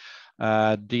emerging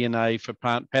DNA for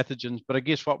plant pathogens, but I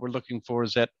guess what we're looking for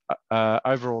is that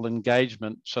overall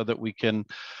engagement so that we can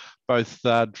both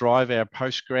drive our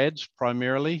postgrads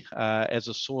primarily as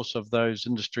a source of those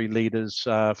industry leaders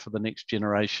for the next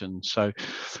generation. So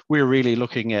we're really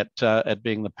looking at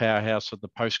being the powerhouse of the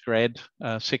postgrad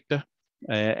sector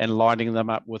and lining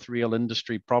them up with real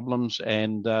industry problems,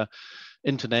 and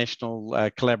international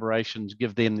collaborations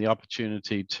give them the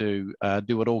opportunity to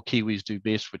do what all Kiwis do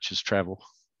best, which is travel.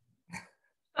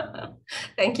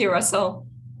 Thank you, Russell.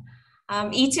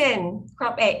 Eaton,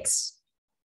 CropX.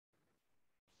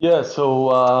 Yeah, so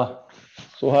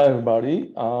hi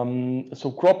everybody.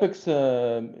 So CropX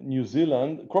New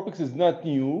Zealand, CropX is not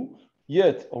new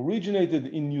yet, originated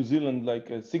in New Zealand like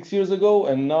 6 years ago,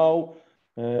 and now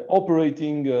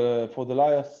operating for the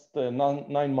last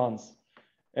 9 months.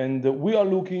 And we are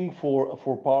looking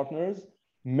for partners,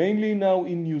 mainly now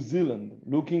in New Zealand,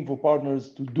 looking for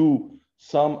partners to do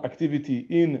some activity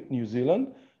in New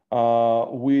Zealand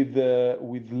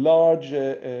with large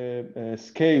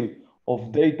scale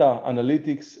of data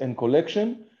analytics and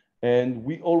collection. And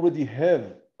we already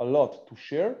have a lot to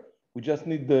share. We just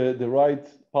need the right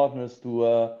partners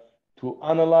to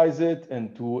analyze it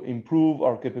and to improve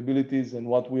our capabilities and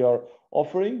what we are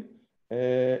offering.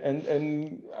 And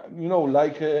you know,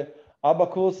 like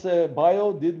Abacus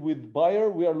Bio did with Bayer,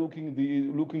 we are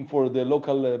looking for the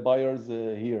local buyers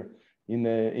here in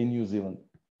New Zealand.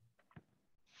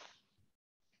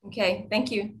 Okay,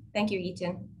 thank you,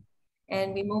 Eaton.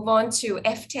 And we move on to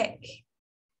FTech,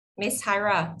 Miss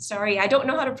Hira. Sorry, I don't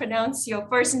know how to pronounce your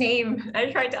first name. I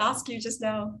tried to ask you just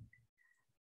now.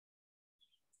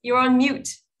 You're on mute.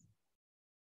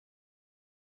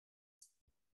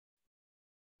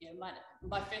 Yeah,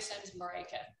 my first name is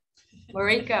Marika.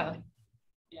 Marika.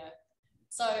 Yeah.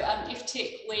 So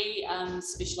FTech, we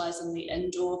specialise in the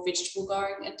indoor vegetable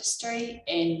growing industry,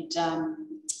 and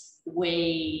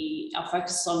we are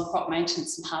focused on crop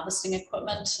maintenance and harvesting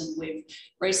equipment, and we've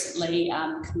recently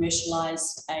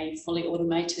commercialised a fully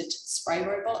automated spray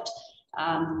robot.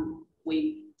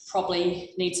 We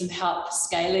probably need some help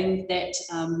scaling that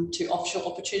to offshore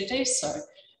opportunities, so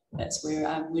that's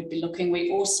where we'd be looking.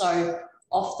 We also,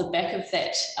 off the back of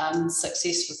that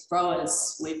success with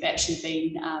growers, we've actually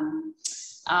been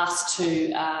asked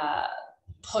to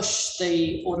push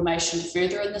the automation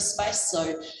further in this space.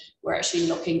 So we're actually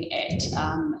looking at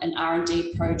an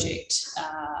R&D project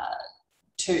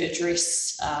to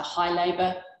address high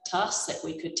labour tasks that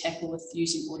we could tackle with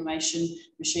using automation,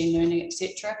 machine learning,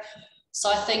 etc.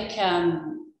 So I think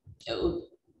it would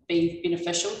be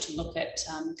beneficial to look at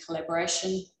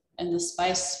collaboration in this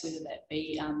space, whether that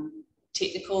be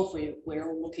technical, if we're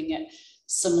all looking at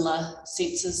similar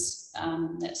sensors,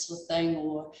 that sort of thing,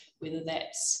 or whether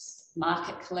that's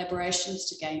market collaborations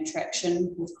to gain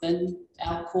traction within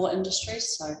our core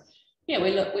industries. So yeah,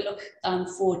 we look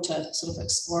forward to sort of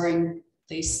exploring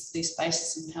these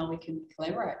spaces and how we can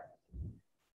collaborate.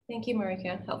 Thank you,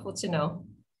 Marika. Helpful to know.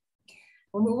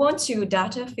 We'll move on to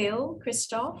Data Phil.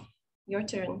 Christoph, your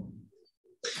turn.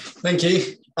 Thank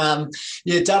you.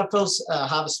 Yeah, Dataphil's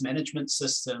harvest management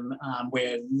system,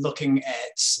 we're looking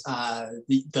at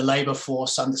the labour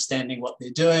force, understanding what they're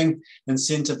doing,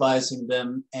 incentivising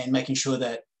them, and making sure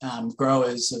that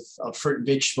growers of fruit and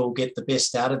vegetable get the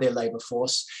best out of their labour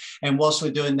force. And whilst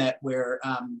we're doing that, we're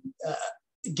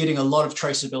getting a lot of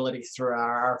traceability through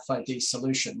our RFID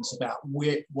solutions about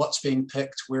what's being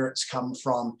picked, where it's come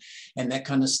from, and that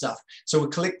kind of stuff. So we're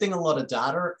collecting a lot of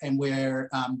data, and we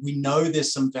know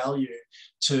there's some value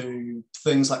to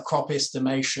things like crop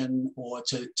estimation or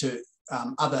to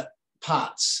other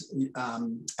parts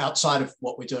outside of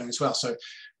what we're doing as well. So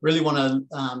really want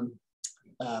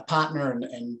to partner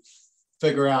and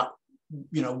figure out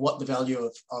what the value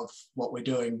of what we're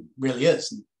doing really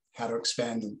is and how to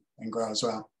expand and grow as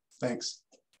well. Thanks.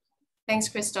 Thanks,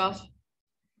 Christoph.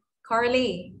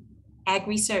 Coralie, Ag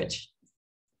Research.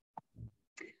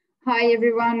 Hi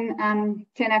everyone,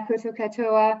 tēnā koutou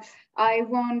katoa. I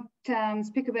won't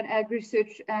speak about ag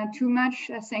research too much.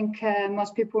 I think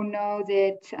most people know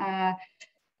that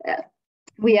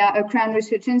we are a Crown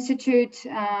Research Institute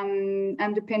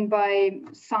underpinned by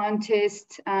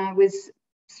scientists with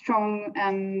strong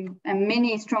and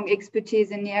many strong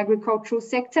expertise in the agricultural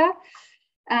sector.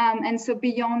 And so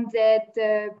beyond that,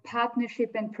 the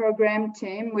partnership and program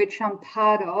team, which I'm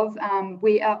part of,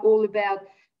 we are all about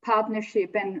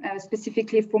partnership, and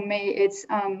specifically for me, it's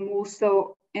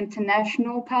also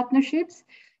international partnerships.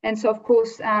 And so, of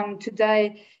course,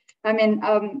 today, I mean,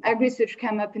 ag research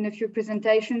came up in a few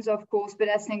presentations, of course, but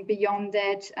I think beyond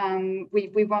that,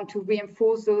 we want to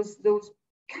reinforce those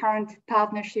current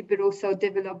partnerships, but also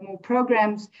develop more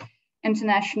programs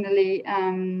internationally.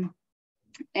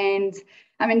 And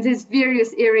I mean, there's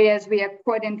various areas we are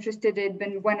quite interested in,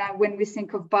 but when we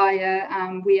think of Bayer,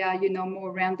 we are,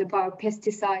 more around the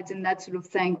biopesticides and that sort of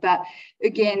thing. But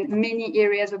again, many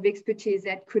areas of expertise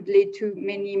that could lead to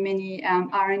many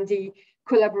R&D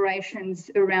collaborations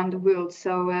around the world.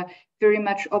 So very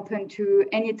much open to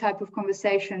any type of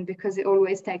conversation because it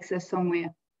always takes us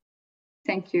somewhere.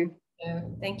 Thank you.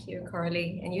 Thank you,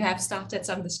 Coralie. And you have started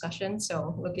some discussion,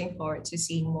 so looking forward to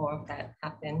seeing more of that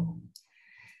happen.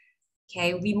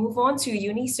 Okay, we move on to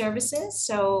uni services.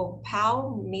 So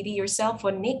Pao, maybe yourself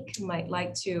or Nick might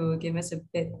like to give us a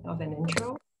bit of an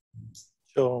intro.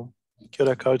 Sure, kia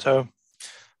ora koutou.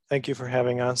 Thank you for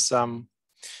having us.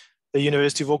 The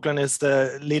University of Auckland is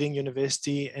the leading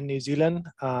university in New Zealand.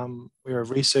 We're a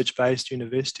research-based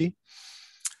university.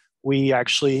 We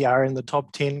actually are in the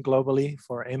top 10 globally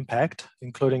for impact,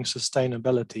 including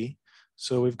sustainability.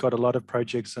 So we've got a lot of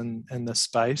projects in this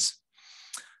space.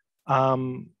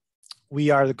 We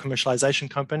are the commercialization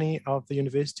company of the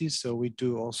university, so we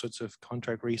do all sorts of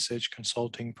contract research,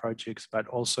 consulting projects, but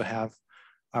also have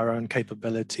our own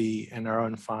capability and our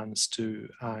own funds to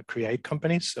create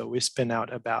companies. So we spin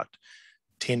out about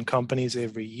 10 companies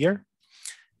every year,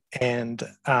 and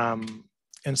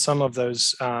some of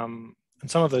those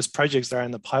projects that are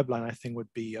in the pipeline, I think,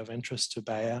 would be of interest to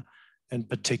Bayer, in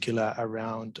particular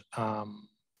around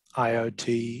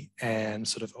IoT and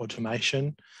sort of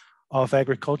automation of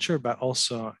agriculture, but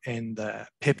also in the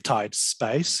peptide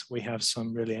space. We have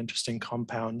some really interesting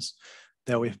compounds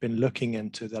that we've been looking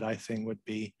into that I think would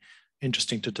be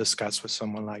interesting to discuss with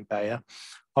someone like Bayer.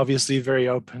 Obviously very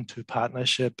open to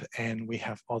partnership, and we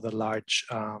have other large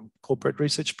corporate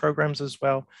research programs as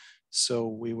well. So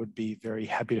we would be very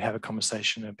happy to have a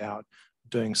conversation about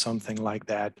doing something like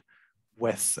that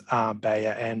with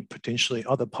Bayer and potentially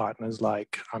other partners.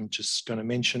 Like, I'm just going to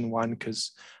mention one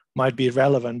because might be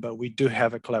relevant, but we do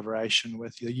have a collaboration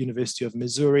with the University of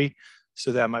Missouri.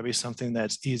 So that might be something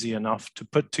that's easy enough to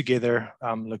put together,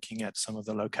 looking at some of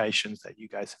the locations that you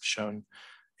guys have shown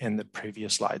in the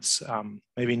previous slides.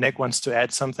 Maybe Nick wants to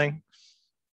add something.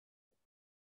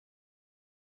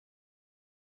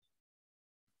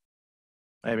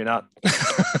 Maybe not.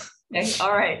 Okay.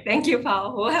 All right. Thank you,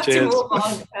 Paul. We'll have to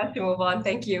move on.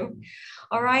 Thank you.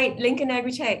 All right. Lincoln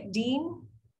Agritech, Dean.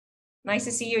 Nice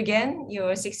to see you again.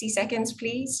 Your 60 seconds,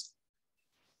 please.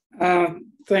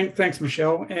 Thanks,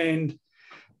 Michelle, and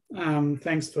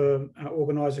thanks for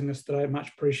organising this today. Much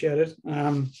appreciated.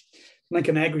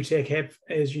 Lincoln Agritech have,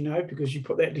 as you know, because you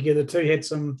put that together too, had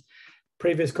some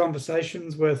previous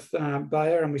conversations with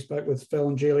Bayer, and we spoke with Phil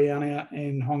and Julianna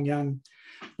and Hong Young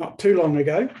not too long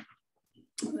ago.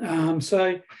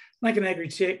 So Lincoln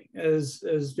Agritech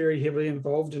is very heavily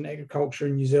involved in agriculture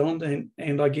in New Zealand,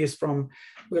 and I guess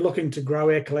we're looking to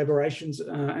grow our collaborations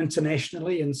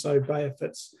internationally, and so Bayer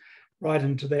fits right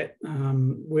into that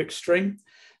work stream.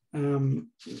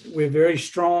 We're very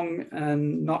strong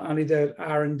in not only the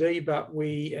R&D, but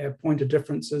our point of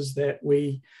difference is that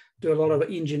we do a lot of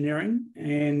engineering,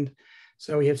 and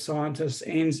so we have scientists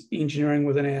and engineering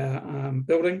within our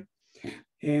building.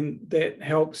 And that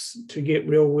helps to get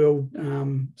real world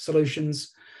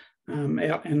solutions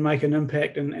out and make an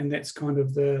impact. And that's kind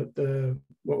of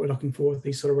what we're looking for with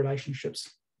these sort of relationships.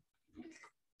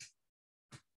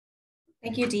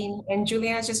 Thank you, Dean. And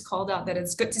Julianna just called out that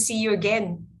it's good to see you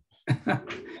again.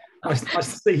 Nice to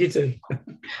see you too.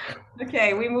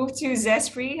 Okay, we move to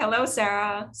Zespri. Hello,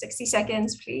 Sarah. 60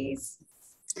 seconds, please.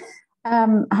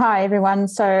 Hi, everyone.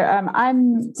 So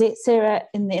I'm Sarah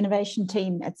in the innovation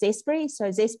team at Zespri. So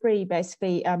Zespri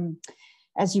basically,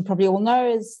 as you probably all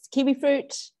know, is kiwi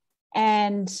fruit.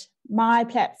 And my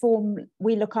platform,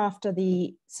 we look after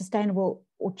the Sustainable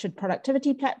Orchard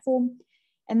Productivity Platform,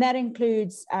 and that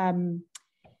includes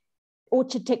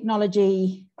orchard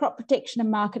technology, crop protection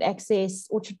and market access,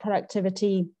 orchard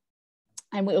productivity,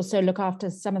 and we also look after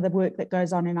some of the work that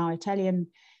goes on in our Italian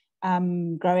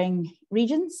growing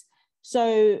regions.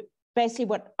 So basically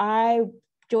what I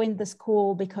joined this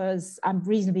call because I'm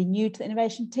reasonably new to the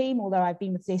innovation team, although I've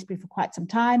been with Zespri for quite some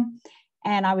time.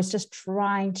 And I was just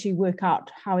trying to work out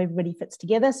how everybody fits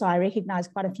together. So I recognize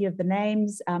quite a few of the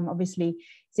names. Obviously,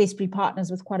 Zespri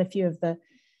partners with quite a few of the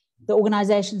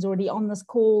organizations already on this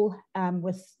call.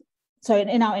 So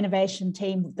in our innovation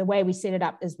team, the way we set it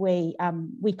up is we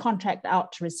contract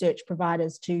out to research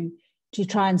providers to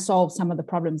try and solve some of the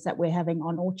problems that we're having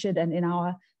on orchard and in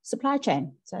our supply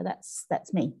chain. So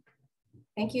that's me.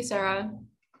 Thank you, Sarah.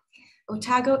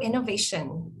 Otago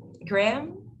Innovation.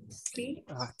 Graeme, please.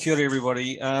 Kia ora,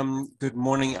 everybody. Good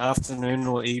morning, afternoon,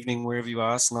 or evening, wherever you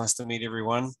are. It's nice to meet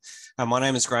everyone. My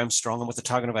name is Graeme Strong. I'm with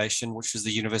Otago Innovation, which is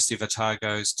the University of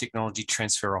Otago's Technology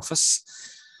Transfer Office.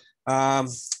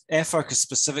 Our focus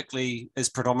specifically is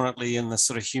predominantly in the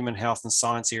sort of human health and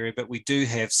science area, but we do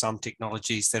have some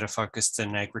technologies that are focused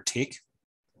in agri-tech.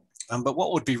 But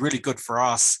what would be really good for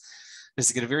us is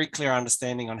to get a very clear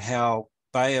understanding on how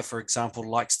Bayer, for example,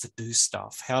 likes to do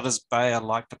stuff. How does Bayer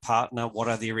like to partner? What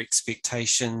are their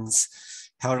expectations?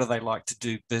 How do they like to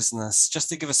do business? Just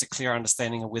to give us a clear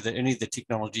understanding of whether any of the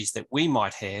technologies that we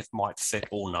might have might fit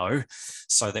or no,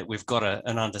 so that we've got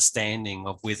an understanding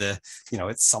of whether, you know,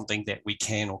 it's something that we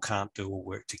can or can't do or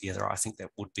work together. I think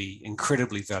that would be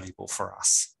incredibly valuable for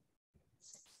us.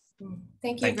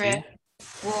 Thank you, Graeme.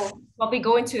 We'll probably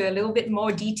go into a little bit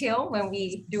more detail when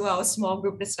we do our small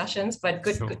group discussions, but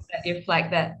good that you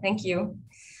flagged that. Thank you.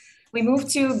 We move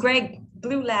to Greg,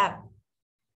 Blue Lab.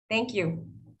 Thank you.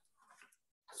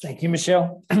 Thank you,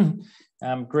 Michelle.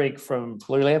 I'm Greg from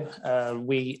Blue Lab.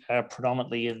 We are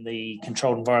predominantly in the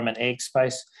controlled environment ag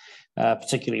space,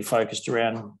 particularly focused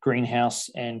around greenhouse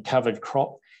and covered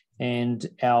crop. And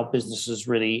our business is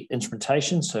really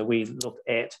instrumentation. So we look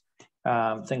at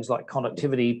things like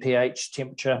conductivity, pH,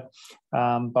 temperature,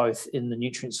 both in the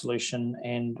nutrient solution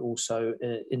and also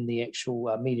in the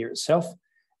actual media itself.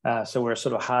 So we're a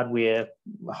sort of hardware,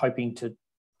 hoping to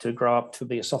grow up to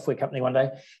be a software company one day.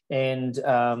 And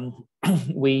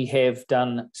we have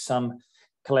done some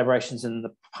collaborations in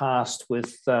the past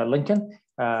with Lincoln,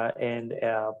 and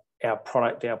our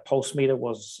product, our pulse meter,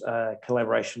 was a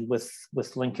collaboration with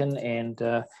Lincoln, and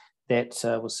that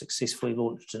was successfully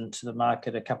launched into the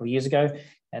market a couple of years ago.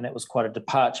 And that was quite a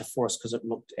departure for us because it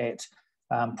looked at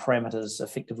parameters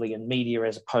effectively in media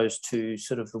as opposed to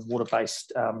sort of the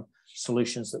water-based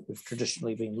solutions that we've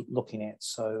traditionally been looking at.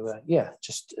 So yeah,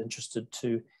 just interested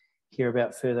to hear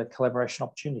about further collaboration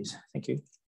opportunities. Thank you.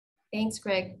 Thanks,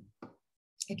 Greg.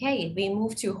 Okay, we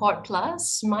move to Hort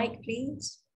Plus. Mike,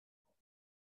 please.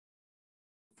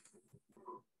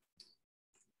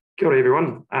 Kia ora,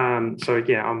 everyone. So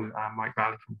yeah, I'm Mike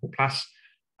Barley from Hort Plus.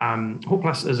 Hort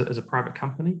Plus is a private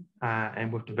company,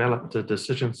 and we've developed a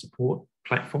decision support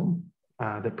platform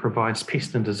that provides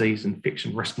pest and disease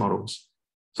infection risk models.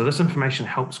 So this information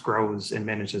helps growers and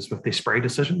managers with their spray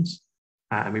decisions,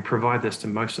 and we provide this to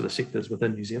most of the sectors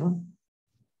within New Zealand.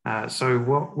 So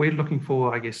what we're looking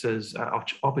for, I guess, is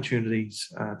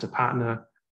opportunities to partner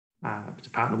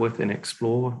with and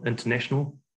explore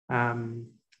international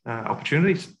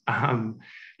opportunities.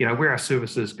 You know, where our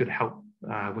services could help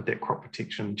with that crop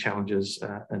protection challenges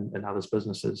in others'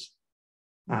 businesses.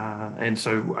 And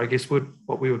so I guess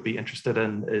what we would be interested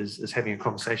in is having a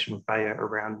conversation with Bayer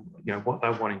around, you know, what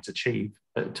they're wanting to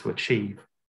achieve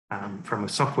from a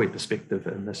software perspective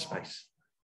in this space.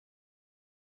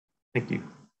 Thank you.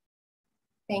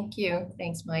 Thank you.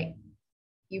 Thanks, Mike.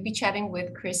 You'll be chatting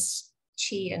with Chris,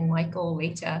 Chi, and Michael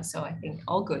later, so I think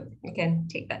all good. We can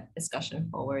take that discussion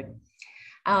forward.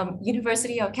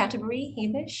 University of Canterbury,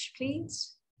 Hamish,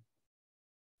 please.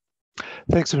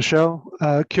 Thanks, Michelle.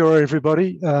 Kia ora,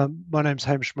 everybody. My name's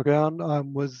Hamish McGowan.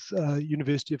 I'm with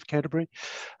University of Canterbury.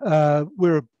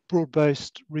 We're a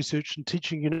broad-based research and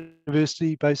teaching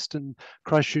university based in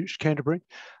Christchurch, Canterbury.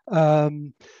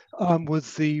 I'm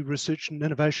with the Research and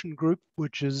Innovation Group,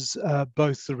 which is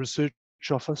both the research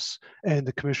office and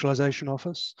the commercialization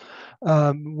office,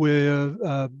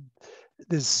 where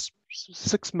there's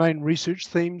 6 main research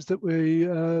themes that we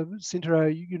centre our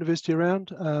university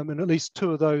around, and at least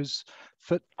 2 of those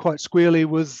fit quite squarely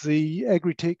with the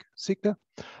agri-tech sector.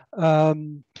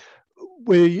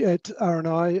 We at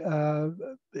R&I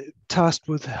tasked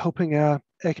with helping our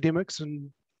academics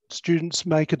and students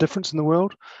make a difference in the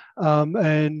world,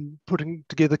 and putting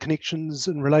together connections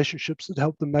and relationships that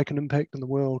help them make an impact in the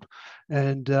world.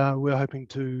 And we're hoping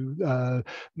to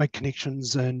make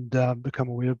connections and become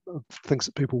aware of things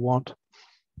that people want.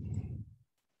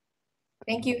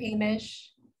 Thank you,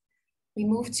 Hamish. We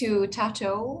move to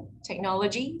Tato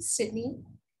Technology, Sydney.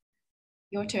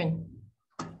 Your turn.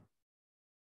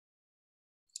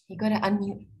 You gotta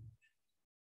unmute.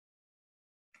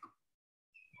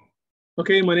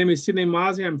 Okay, my name is Sidney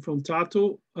Mazi. I'm from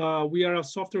Tato. We are a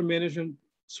software management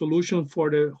solution for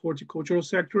the horticultural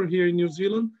sector here in New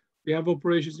Zealand. We have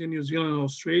operations in New Zealand and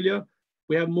Australia.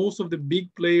 We have most of the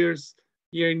big players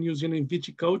here in New Zealand in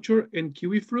viticulture and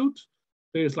kiwi fruit,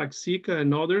 players like Sika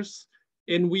and others.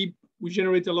 And we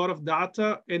generate a lot of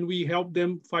data, and we help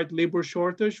them fight labor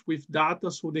shortage with data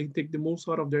so they take the most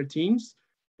out of their teams.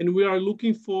 And we are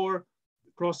looking for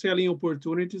cross-selling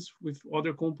opportunities with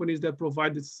other companies that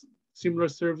provide this similar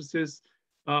services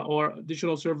or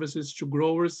additional services to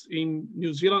growers in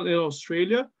New Zealand and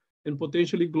Australia, and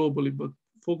potentially globally, but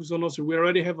focus on Australia. We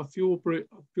already have a few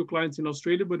clients in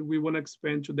Australia, but we want to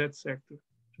expand to that sector,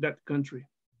 to that country.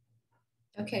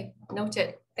 Okay,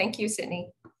 noted. Thank you,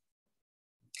 Sydney.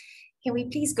 Can we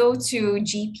please go to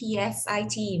GPS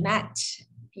IT, Matt?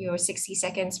 Your 60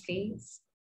 seconds, please.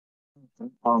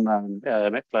 I'm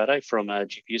Matt Flade from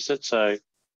GPS. So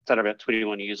started about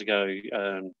 21 years ago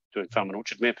doing farm and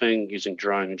orchard mapping using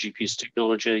drone and GPS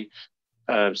technology.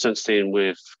 Since then,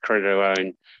 we've created our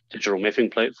own digital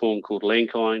mapping platform called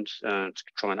Landkind to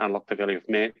try and unlock the value of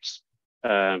maps.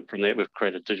 From that, we've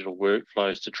created digital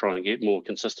workflows to try and get more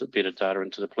consistent, better data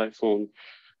into the platform.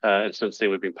 And since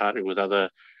then, we've been partnering with other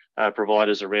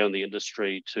providers around the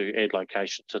industry to add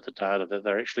location to the data that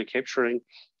they're actually capturing,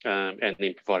 and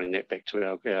then providing that back to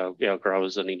our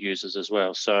growers and end users as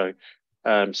well. So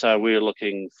we're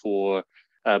looking for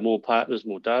more partners,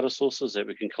 more data sources that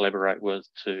we can collaborate with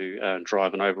to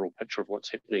drive an overall picture of what's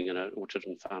happening in an orchard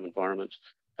and farm environment.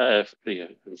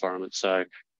 So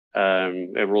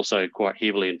we're also quite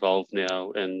heavily involved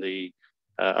now in the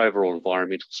overall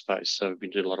environmental space. So we've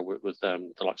been doing a lot of work with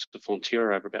the likes of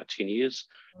Fonterra over about 10 years,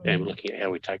 and we're looking at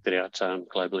how we take that out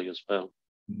globally as well.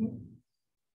 Mm-hmm.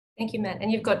 Thank you, Matt.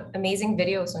 And you've got amazing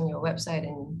videos on your website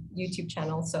and YouTube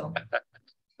channel. So,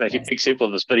 yes. Except for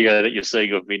this video that you're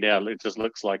seeing of me now, it just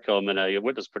looks like I'm in a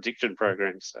witness protection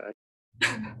program. So,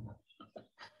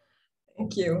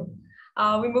 thank you.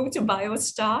 We move to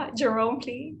BioStar. Jerome,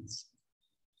 please.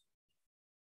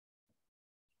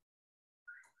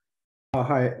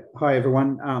 Hi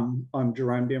everyone. I'm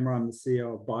Jerome Demmer. I'm the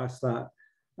CEO of BioStar.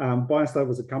 BioStar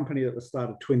was a company that was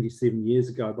started 27 years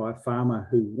ago by a farmer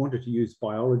who wanted to use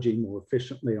biology more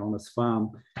efficiently on his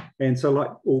farm. And so, like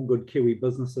all good Kiwi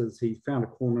businesses, he found a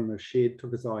corner in his shed,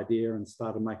 took his idea and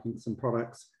started making some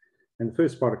products. And the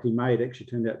first product he made actually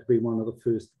turned out to be one of the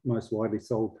first most widely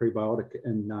sold prebiotic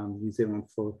in New Zealand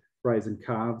for raising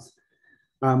calves.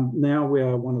 Now we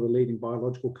are one of the leading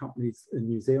biological companies in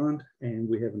New Zealand, and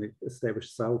we have an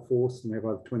established sales force, and we have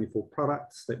over 24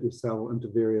 products that we sell into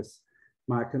various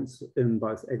markets in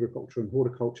both agriculture and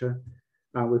horticulture.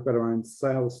 We've got our own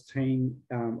sales team,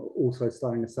 also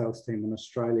starting a sales team in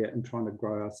Australia and trying to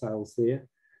grow our sales there.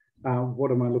 What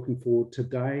am I looking for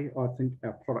today? I think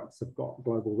our products have got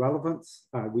global relevance.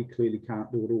 We clearly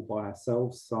can't do it all by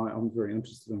ourselves, so I'm very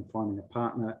interested in finding a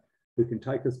partner who can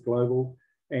take us global.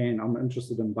 And I'm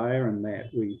interested in Bayer and that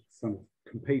we sort of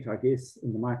compete, I guess,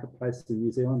 in the marketplace in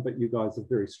New Zealand, but you guys are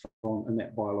very strong in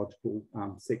that biological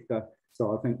sector.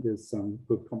 So I think there's some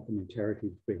good complementarity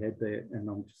to be had there, and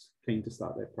I'm just keen to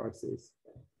start that process.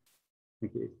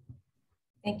 Thank you.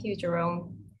 Thank you,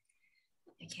 Jerome.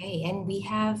 Okay, and we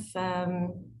have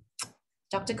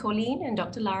Dr. Colleen and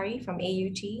Dr. Larry from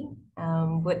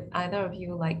AUT. Would either of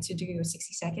you like to do your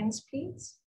 60 seconds,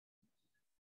 please?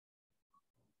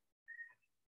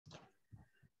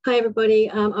 Hi everybody,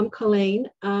 I'm Colleen.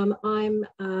 I'm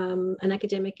an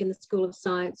academic in the School of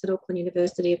Science at Auckland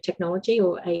University of Technology,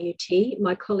 or AUT.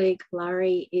 My colleague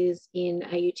Larry is in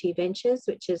AUT Ventures,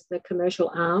 which is the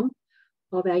commercial arm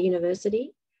of our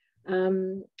university.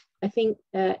 I think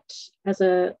that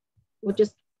we'll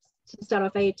just start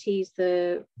off, AUT is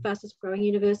the fastest growing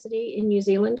university in New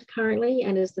Zealand currently,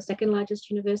 and is the second largest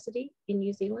university in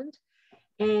New Zealand.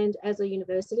 And as a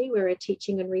university, we're a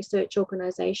teaching and research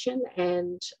organisation,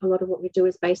 and a lot of what we do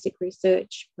is basic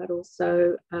research, but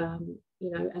also,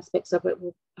 aspects of it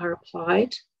are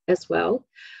applied as well.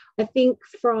 I think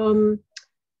from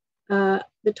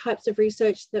the types of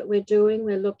research that we're doing,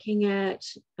 we're looking at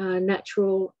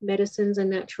natural medicines and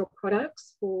natural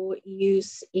products for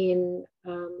use in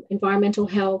environmental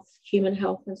health, human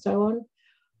health, and so on.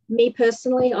 Me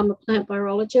personally, I'm a plant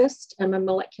virologist. I'm a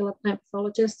molecular plant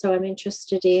pathologist, so I'm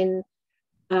interested in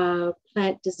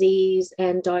plant disease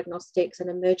and diagnostics and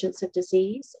emergence of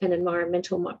disease and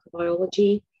environmental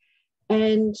microbiology.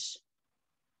 And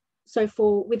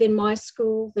so within my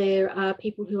school, there are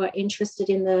people who are interested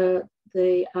in the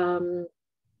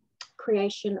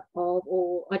creation of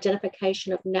or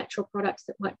identification of natural products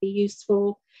that might be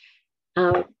useful,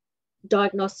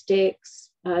 diagnostics,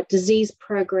 disease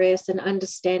progress, and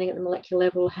understanding at the molecular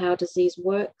level how disease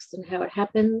works and how it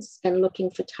happens, and looking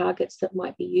for targets that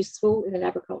might be useful in an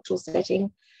agricultural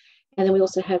setting. And then we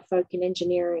also have folk in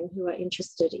engineering who are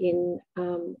interested in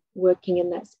working in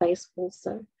that space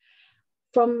also.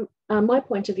 From my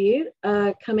point of view,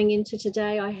 coming into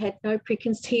today, I had no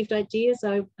preconceived ideas.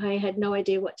 I had no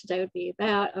idea what today would be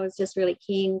about. I was just really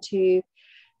keen to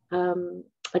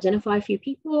identify a few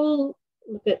people,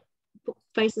 look at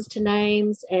faces to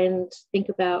names, and think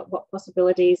about what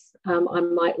possibilities I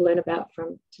might learn about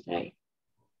from today.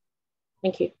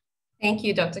 Thank you. Thank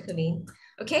you, Dr. Colleen.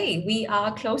 Okay, we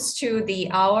are close to the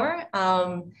hour,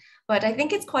 but I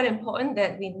think it's quite important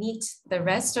that we meet the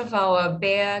rest of our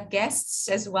Bayer guests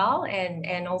as well,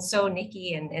 and also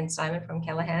Nikki and Simon from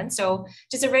Callaghan. So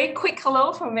just a very quick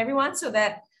hello from everyone so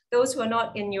that those who are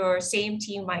not in your same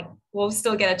team will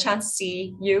still get a chance to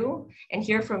see you and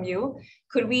hear from you.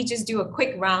 Could we just do a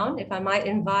quick round? If I might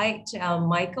invite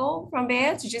Michael from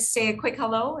Bayer to just say a quick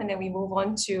hello, and then we move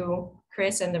on to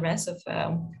Chris and the rest of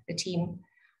the team.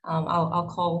 I'll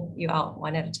call you out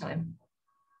one at a time.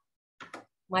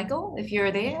 Michael, if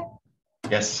you're there.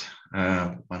 Yes,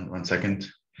 one second.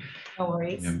 No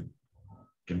worries.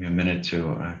 Give me a minute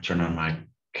to turn on my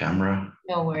camera.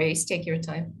 No worries, take your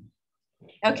time.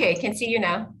 Okay, can see you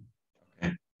now.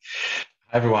 Okay.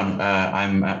 Hi everyone,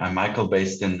 I'm Michael,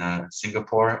 based in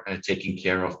Singapore, taking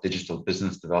care of digital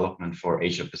business development for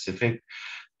Asia Pacific.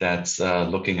 That's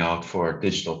looking out for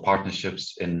digital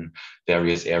partnerships in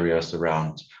various areas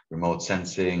around remote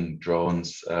sensing,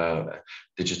 drones,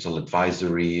 digital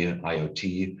advisory,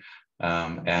 IoT.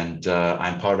 And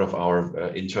I'm part of our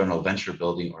internal venture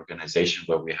building organization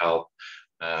where we help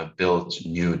build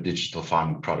new digital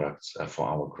farming products for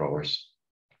our growers.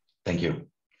 Thank you.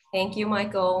 Thank you,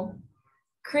 Michael.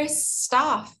 Chris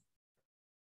Staff.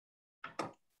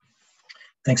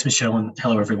 Thanks, Michelle, and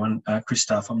hello, everyone. Chris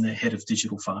Staff, I'm the Head of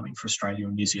Digital Farming for Australia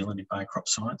and New Zealand in Bayer Crop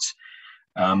Science.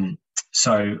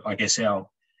 So I guess our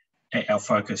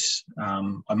focus,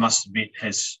 I must admit,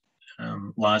 has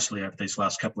largely over these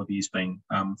last couple of years been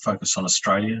focused on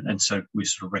Australia. And so we're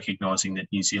sort of recognising that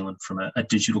New Zealand, from a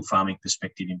digital farming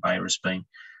perspective in Bayer, has been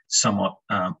somewhat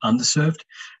underserved.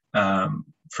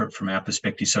 From our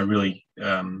perspective, so really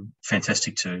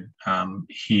fantastic to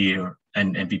hear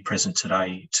and be present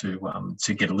today to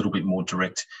get a little bit more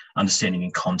direct understanding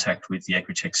and contact with the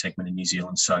agri-tech segment in New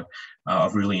Zealand. So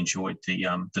I've really enjoyed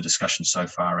the discussion so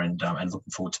far, and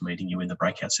looking forward to meeting you in the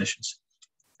breakout sessions.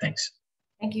 Thanks.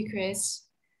 Thank you, Chris.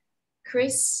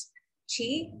 Chris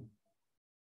Chi.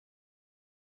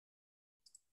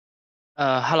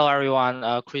 Hello,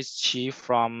 everyone. Chris Chi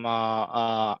from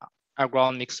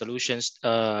Agronomic Solutions,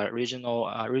 regional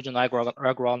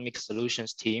agronomic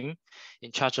solutions team,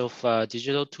 in charge of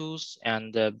digital tools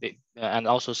and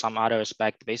also some other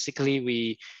aspect. Basically,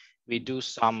 we do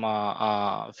some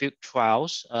field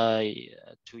trials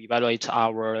to evaluate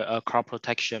our crop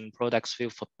protection products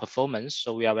field performance.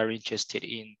 So we are very interested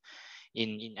in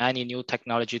any new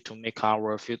technology to make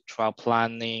our field trial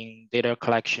planning, data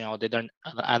collection, or data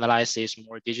analysis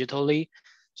more digitally.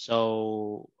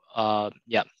 So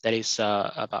yeah, that is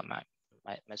about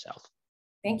myself.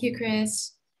 Thank you,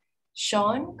 Chris.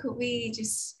 Sean, could we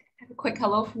just have a quick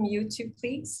hello from you too,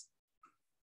 please?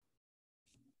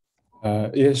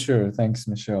 Yeah, sure. Thanks,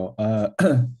 Michelle.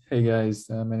 Hey guys,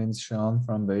 my name is Sean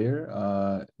from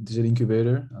Bayer, Digital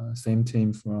Incubator, same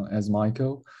team as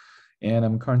Michael. And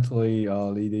I'm currently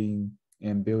leading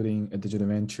and building a digital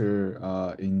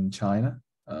venture in China.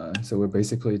 So we're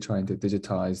basically trying to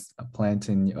digitize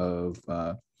planting of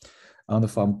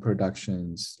on-the-farm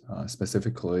productions,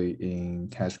 specifically in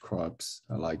cash crops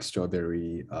like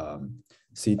strawberry,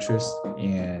 citrus,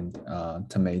 and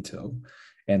tomato.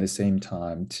 And at the same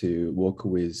time, to work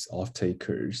with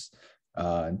off-takers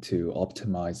to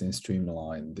optimize and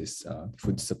streamline this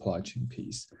food supply chain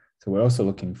piece. So we're also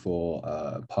looking for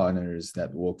partners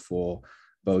that work for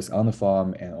both on the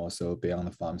farm and also beyond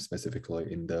the farm,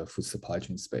 specifically in the food supply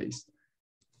chain space.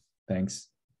 Thanks.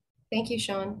 Thank you,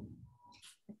 Sean.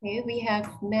 Okay, we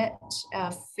have met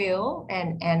Phil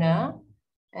and Anna,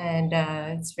 and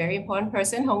it's a very important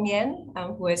person, Hong Yan,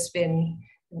 who has been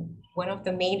one of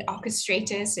the main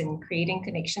orchestrators in creating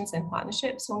connections and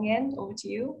partnerships. Hong Yan, over to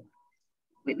you.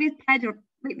 With pleasure.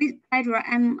 This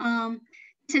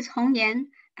is Hong Yan.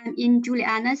 I'm in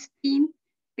Julianna's team,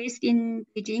 based in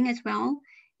Beijing as well,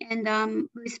 and I'm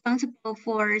responsible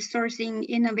for sourcing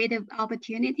innovative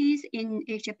opportunities in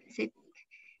Asia Pacific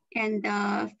and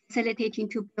facilitating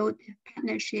to build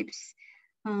partnerships.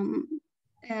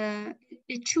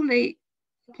 It's truly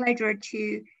a pleasure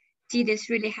to see this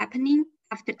really happening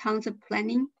after tons of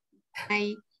planning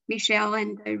by Michelle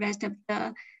and the rest of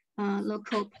the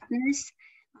local partners.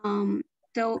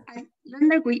 So I've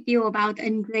learned a great deal about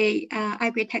the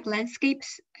agri-tech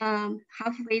landscapes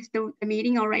halfway through the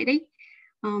meeting already.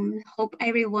 Hope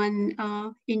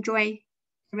everyone enjoy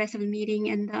the rest of the meeting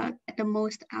and get the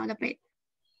most out of it.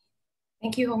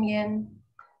 Thank you, Hong Yan.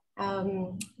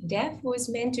 Dev was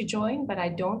meant to join, but I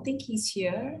don't think he's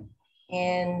here.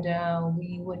 And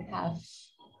we would have,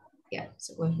 yeah,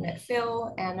 so we've met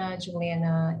Phil, Anna,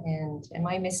 Julianna, and am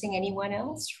I missing anyone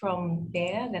else from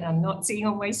there that I'm not seeing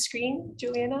on my screen,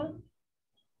 Julianna?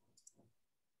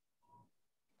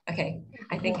 Okay,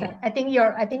 I think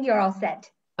you're all set.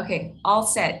 Okay, all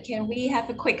set. Can we have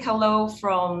a quick hello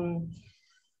from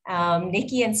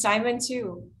Nikki and Simon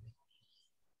too?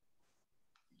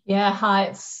 Yeah, hi,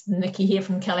 it's Nikki here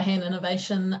from Callaghan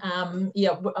Innovation.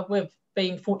 Yeah, we've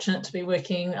been fortunate to be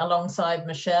working alongside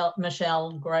Michelle,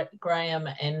 Graeme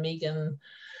and Megan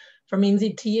from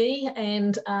NZTE,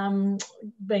 and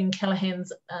being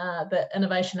Callaghan's the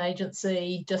innovation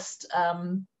agency, just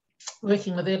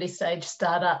working with early stage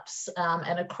startups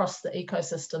and across the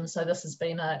ecosystem. So this has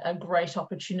been a great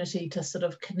opportunity to sort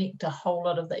of connect a whole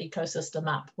lot of the ecosystem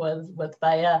up with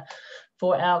Bayer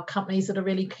for our companies that are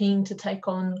really keen to take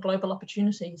on global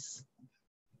opportunities.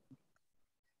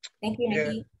 Thank you,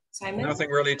 Nikki. Yeah. Simon?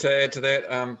 Nothing really to add to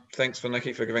that. Thanks for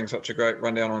Nikki for giving such a great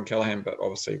rundown on Callaghan, but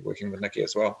obviously working with Nikki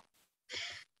as well.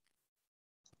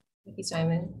 Thank you,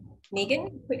 Simon.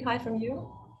 Megan, quick hi from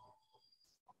you.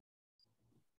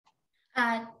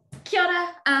 Kia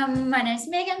ora, my name's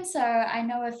Megan, so I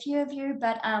know a few of you,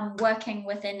 but I'm working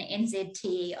within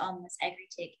NZTE on this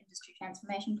AgriTech industry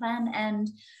transformation plan, and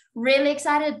really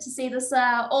excited to see this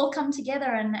all come together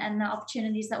and the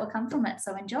opportunities that will come from it,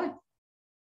 so enjoy.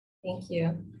 Thank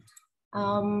you.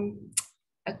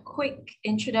 A quick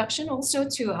introduction also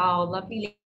to our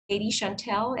lovely lady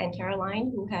Chantel and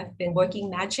Caroline, who have been working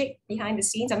magic behind the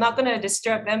scenes. I'm not going to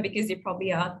disturb them because they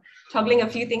probably are toggling a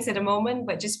few things at the moment,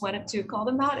 but just wanted to call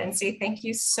them out and say thank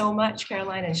you so much,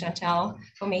 Caroline and Chantel,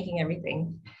 for making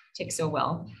everything tick so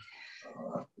well.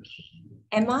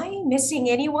 Am I missing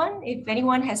anyone? If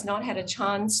anyone has not had a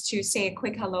chance to say a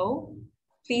quick hello,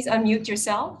 please unmute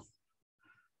yourself.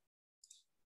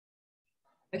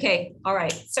 Okay, all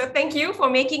right. So thank you for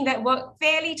making that work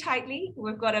fairly tightly.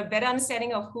 We've got a better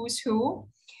understanding of who's who.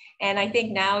 And I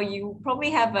think now you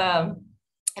probably have an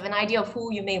idea of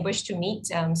who you may wish to meet.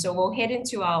 So we'll head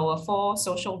into our 4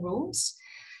 social rooms.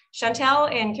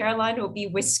 Chantel and Caroline will be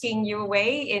whisking you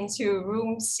away into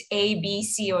rooms A, B,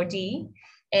 C, or D.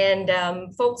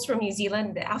 And folks from New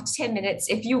Zealand, after 10 minutes,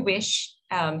 if you wish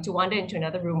to wander into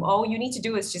another room, all you need to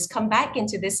do is just come back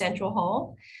into this central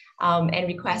hall and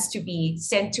request to be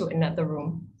sent to another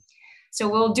room. So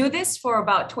we'll do this for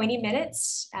about 20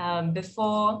 minutes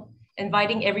before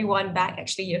inviting everyone back.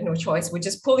 Actually, you have no choice. We'll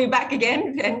just pull you back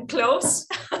again and close.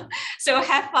 So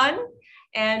have fun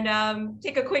and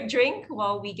take a quick drink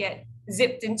while we get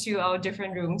zipped into our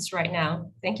different rooms right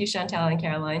now. Thank you, Chantal and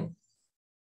Caroline.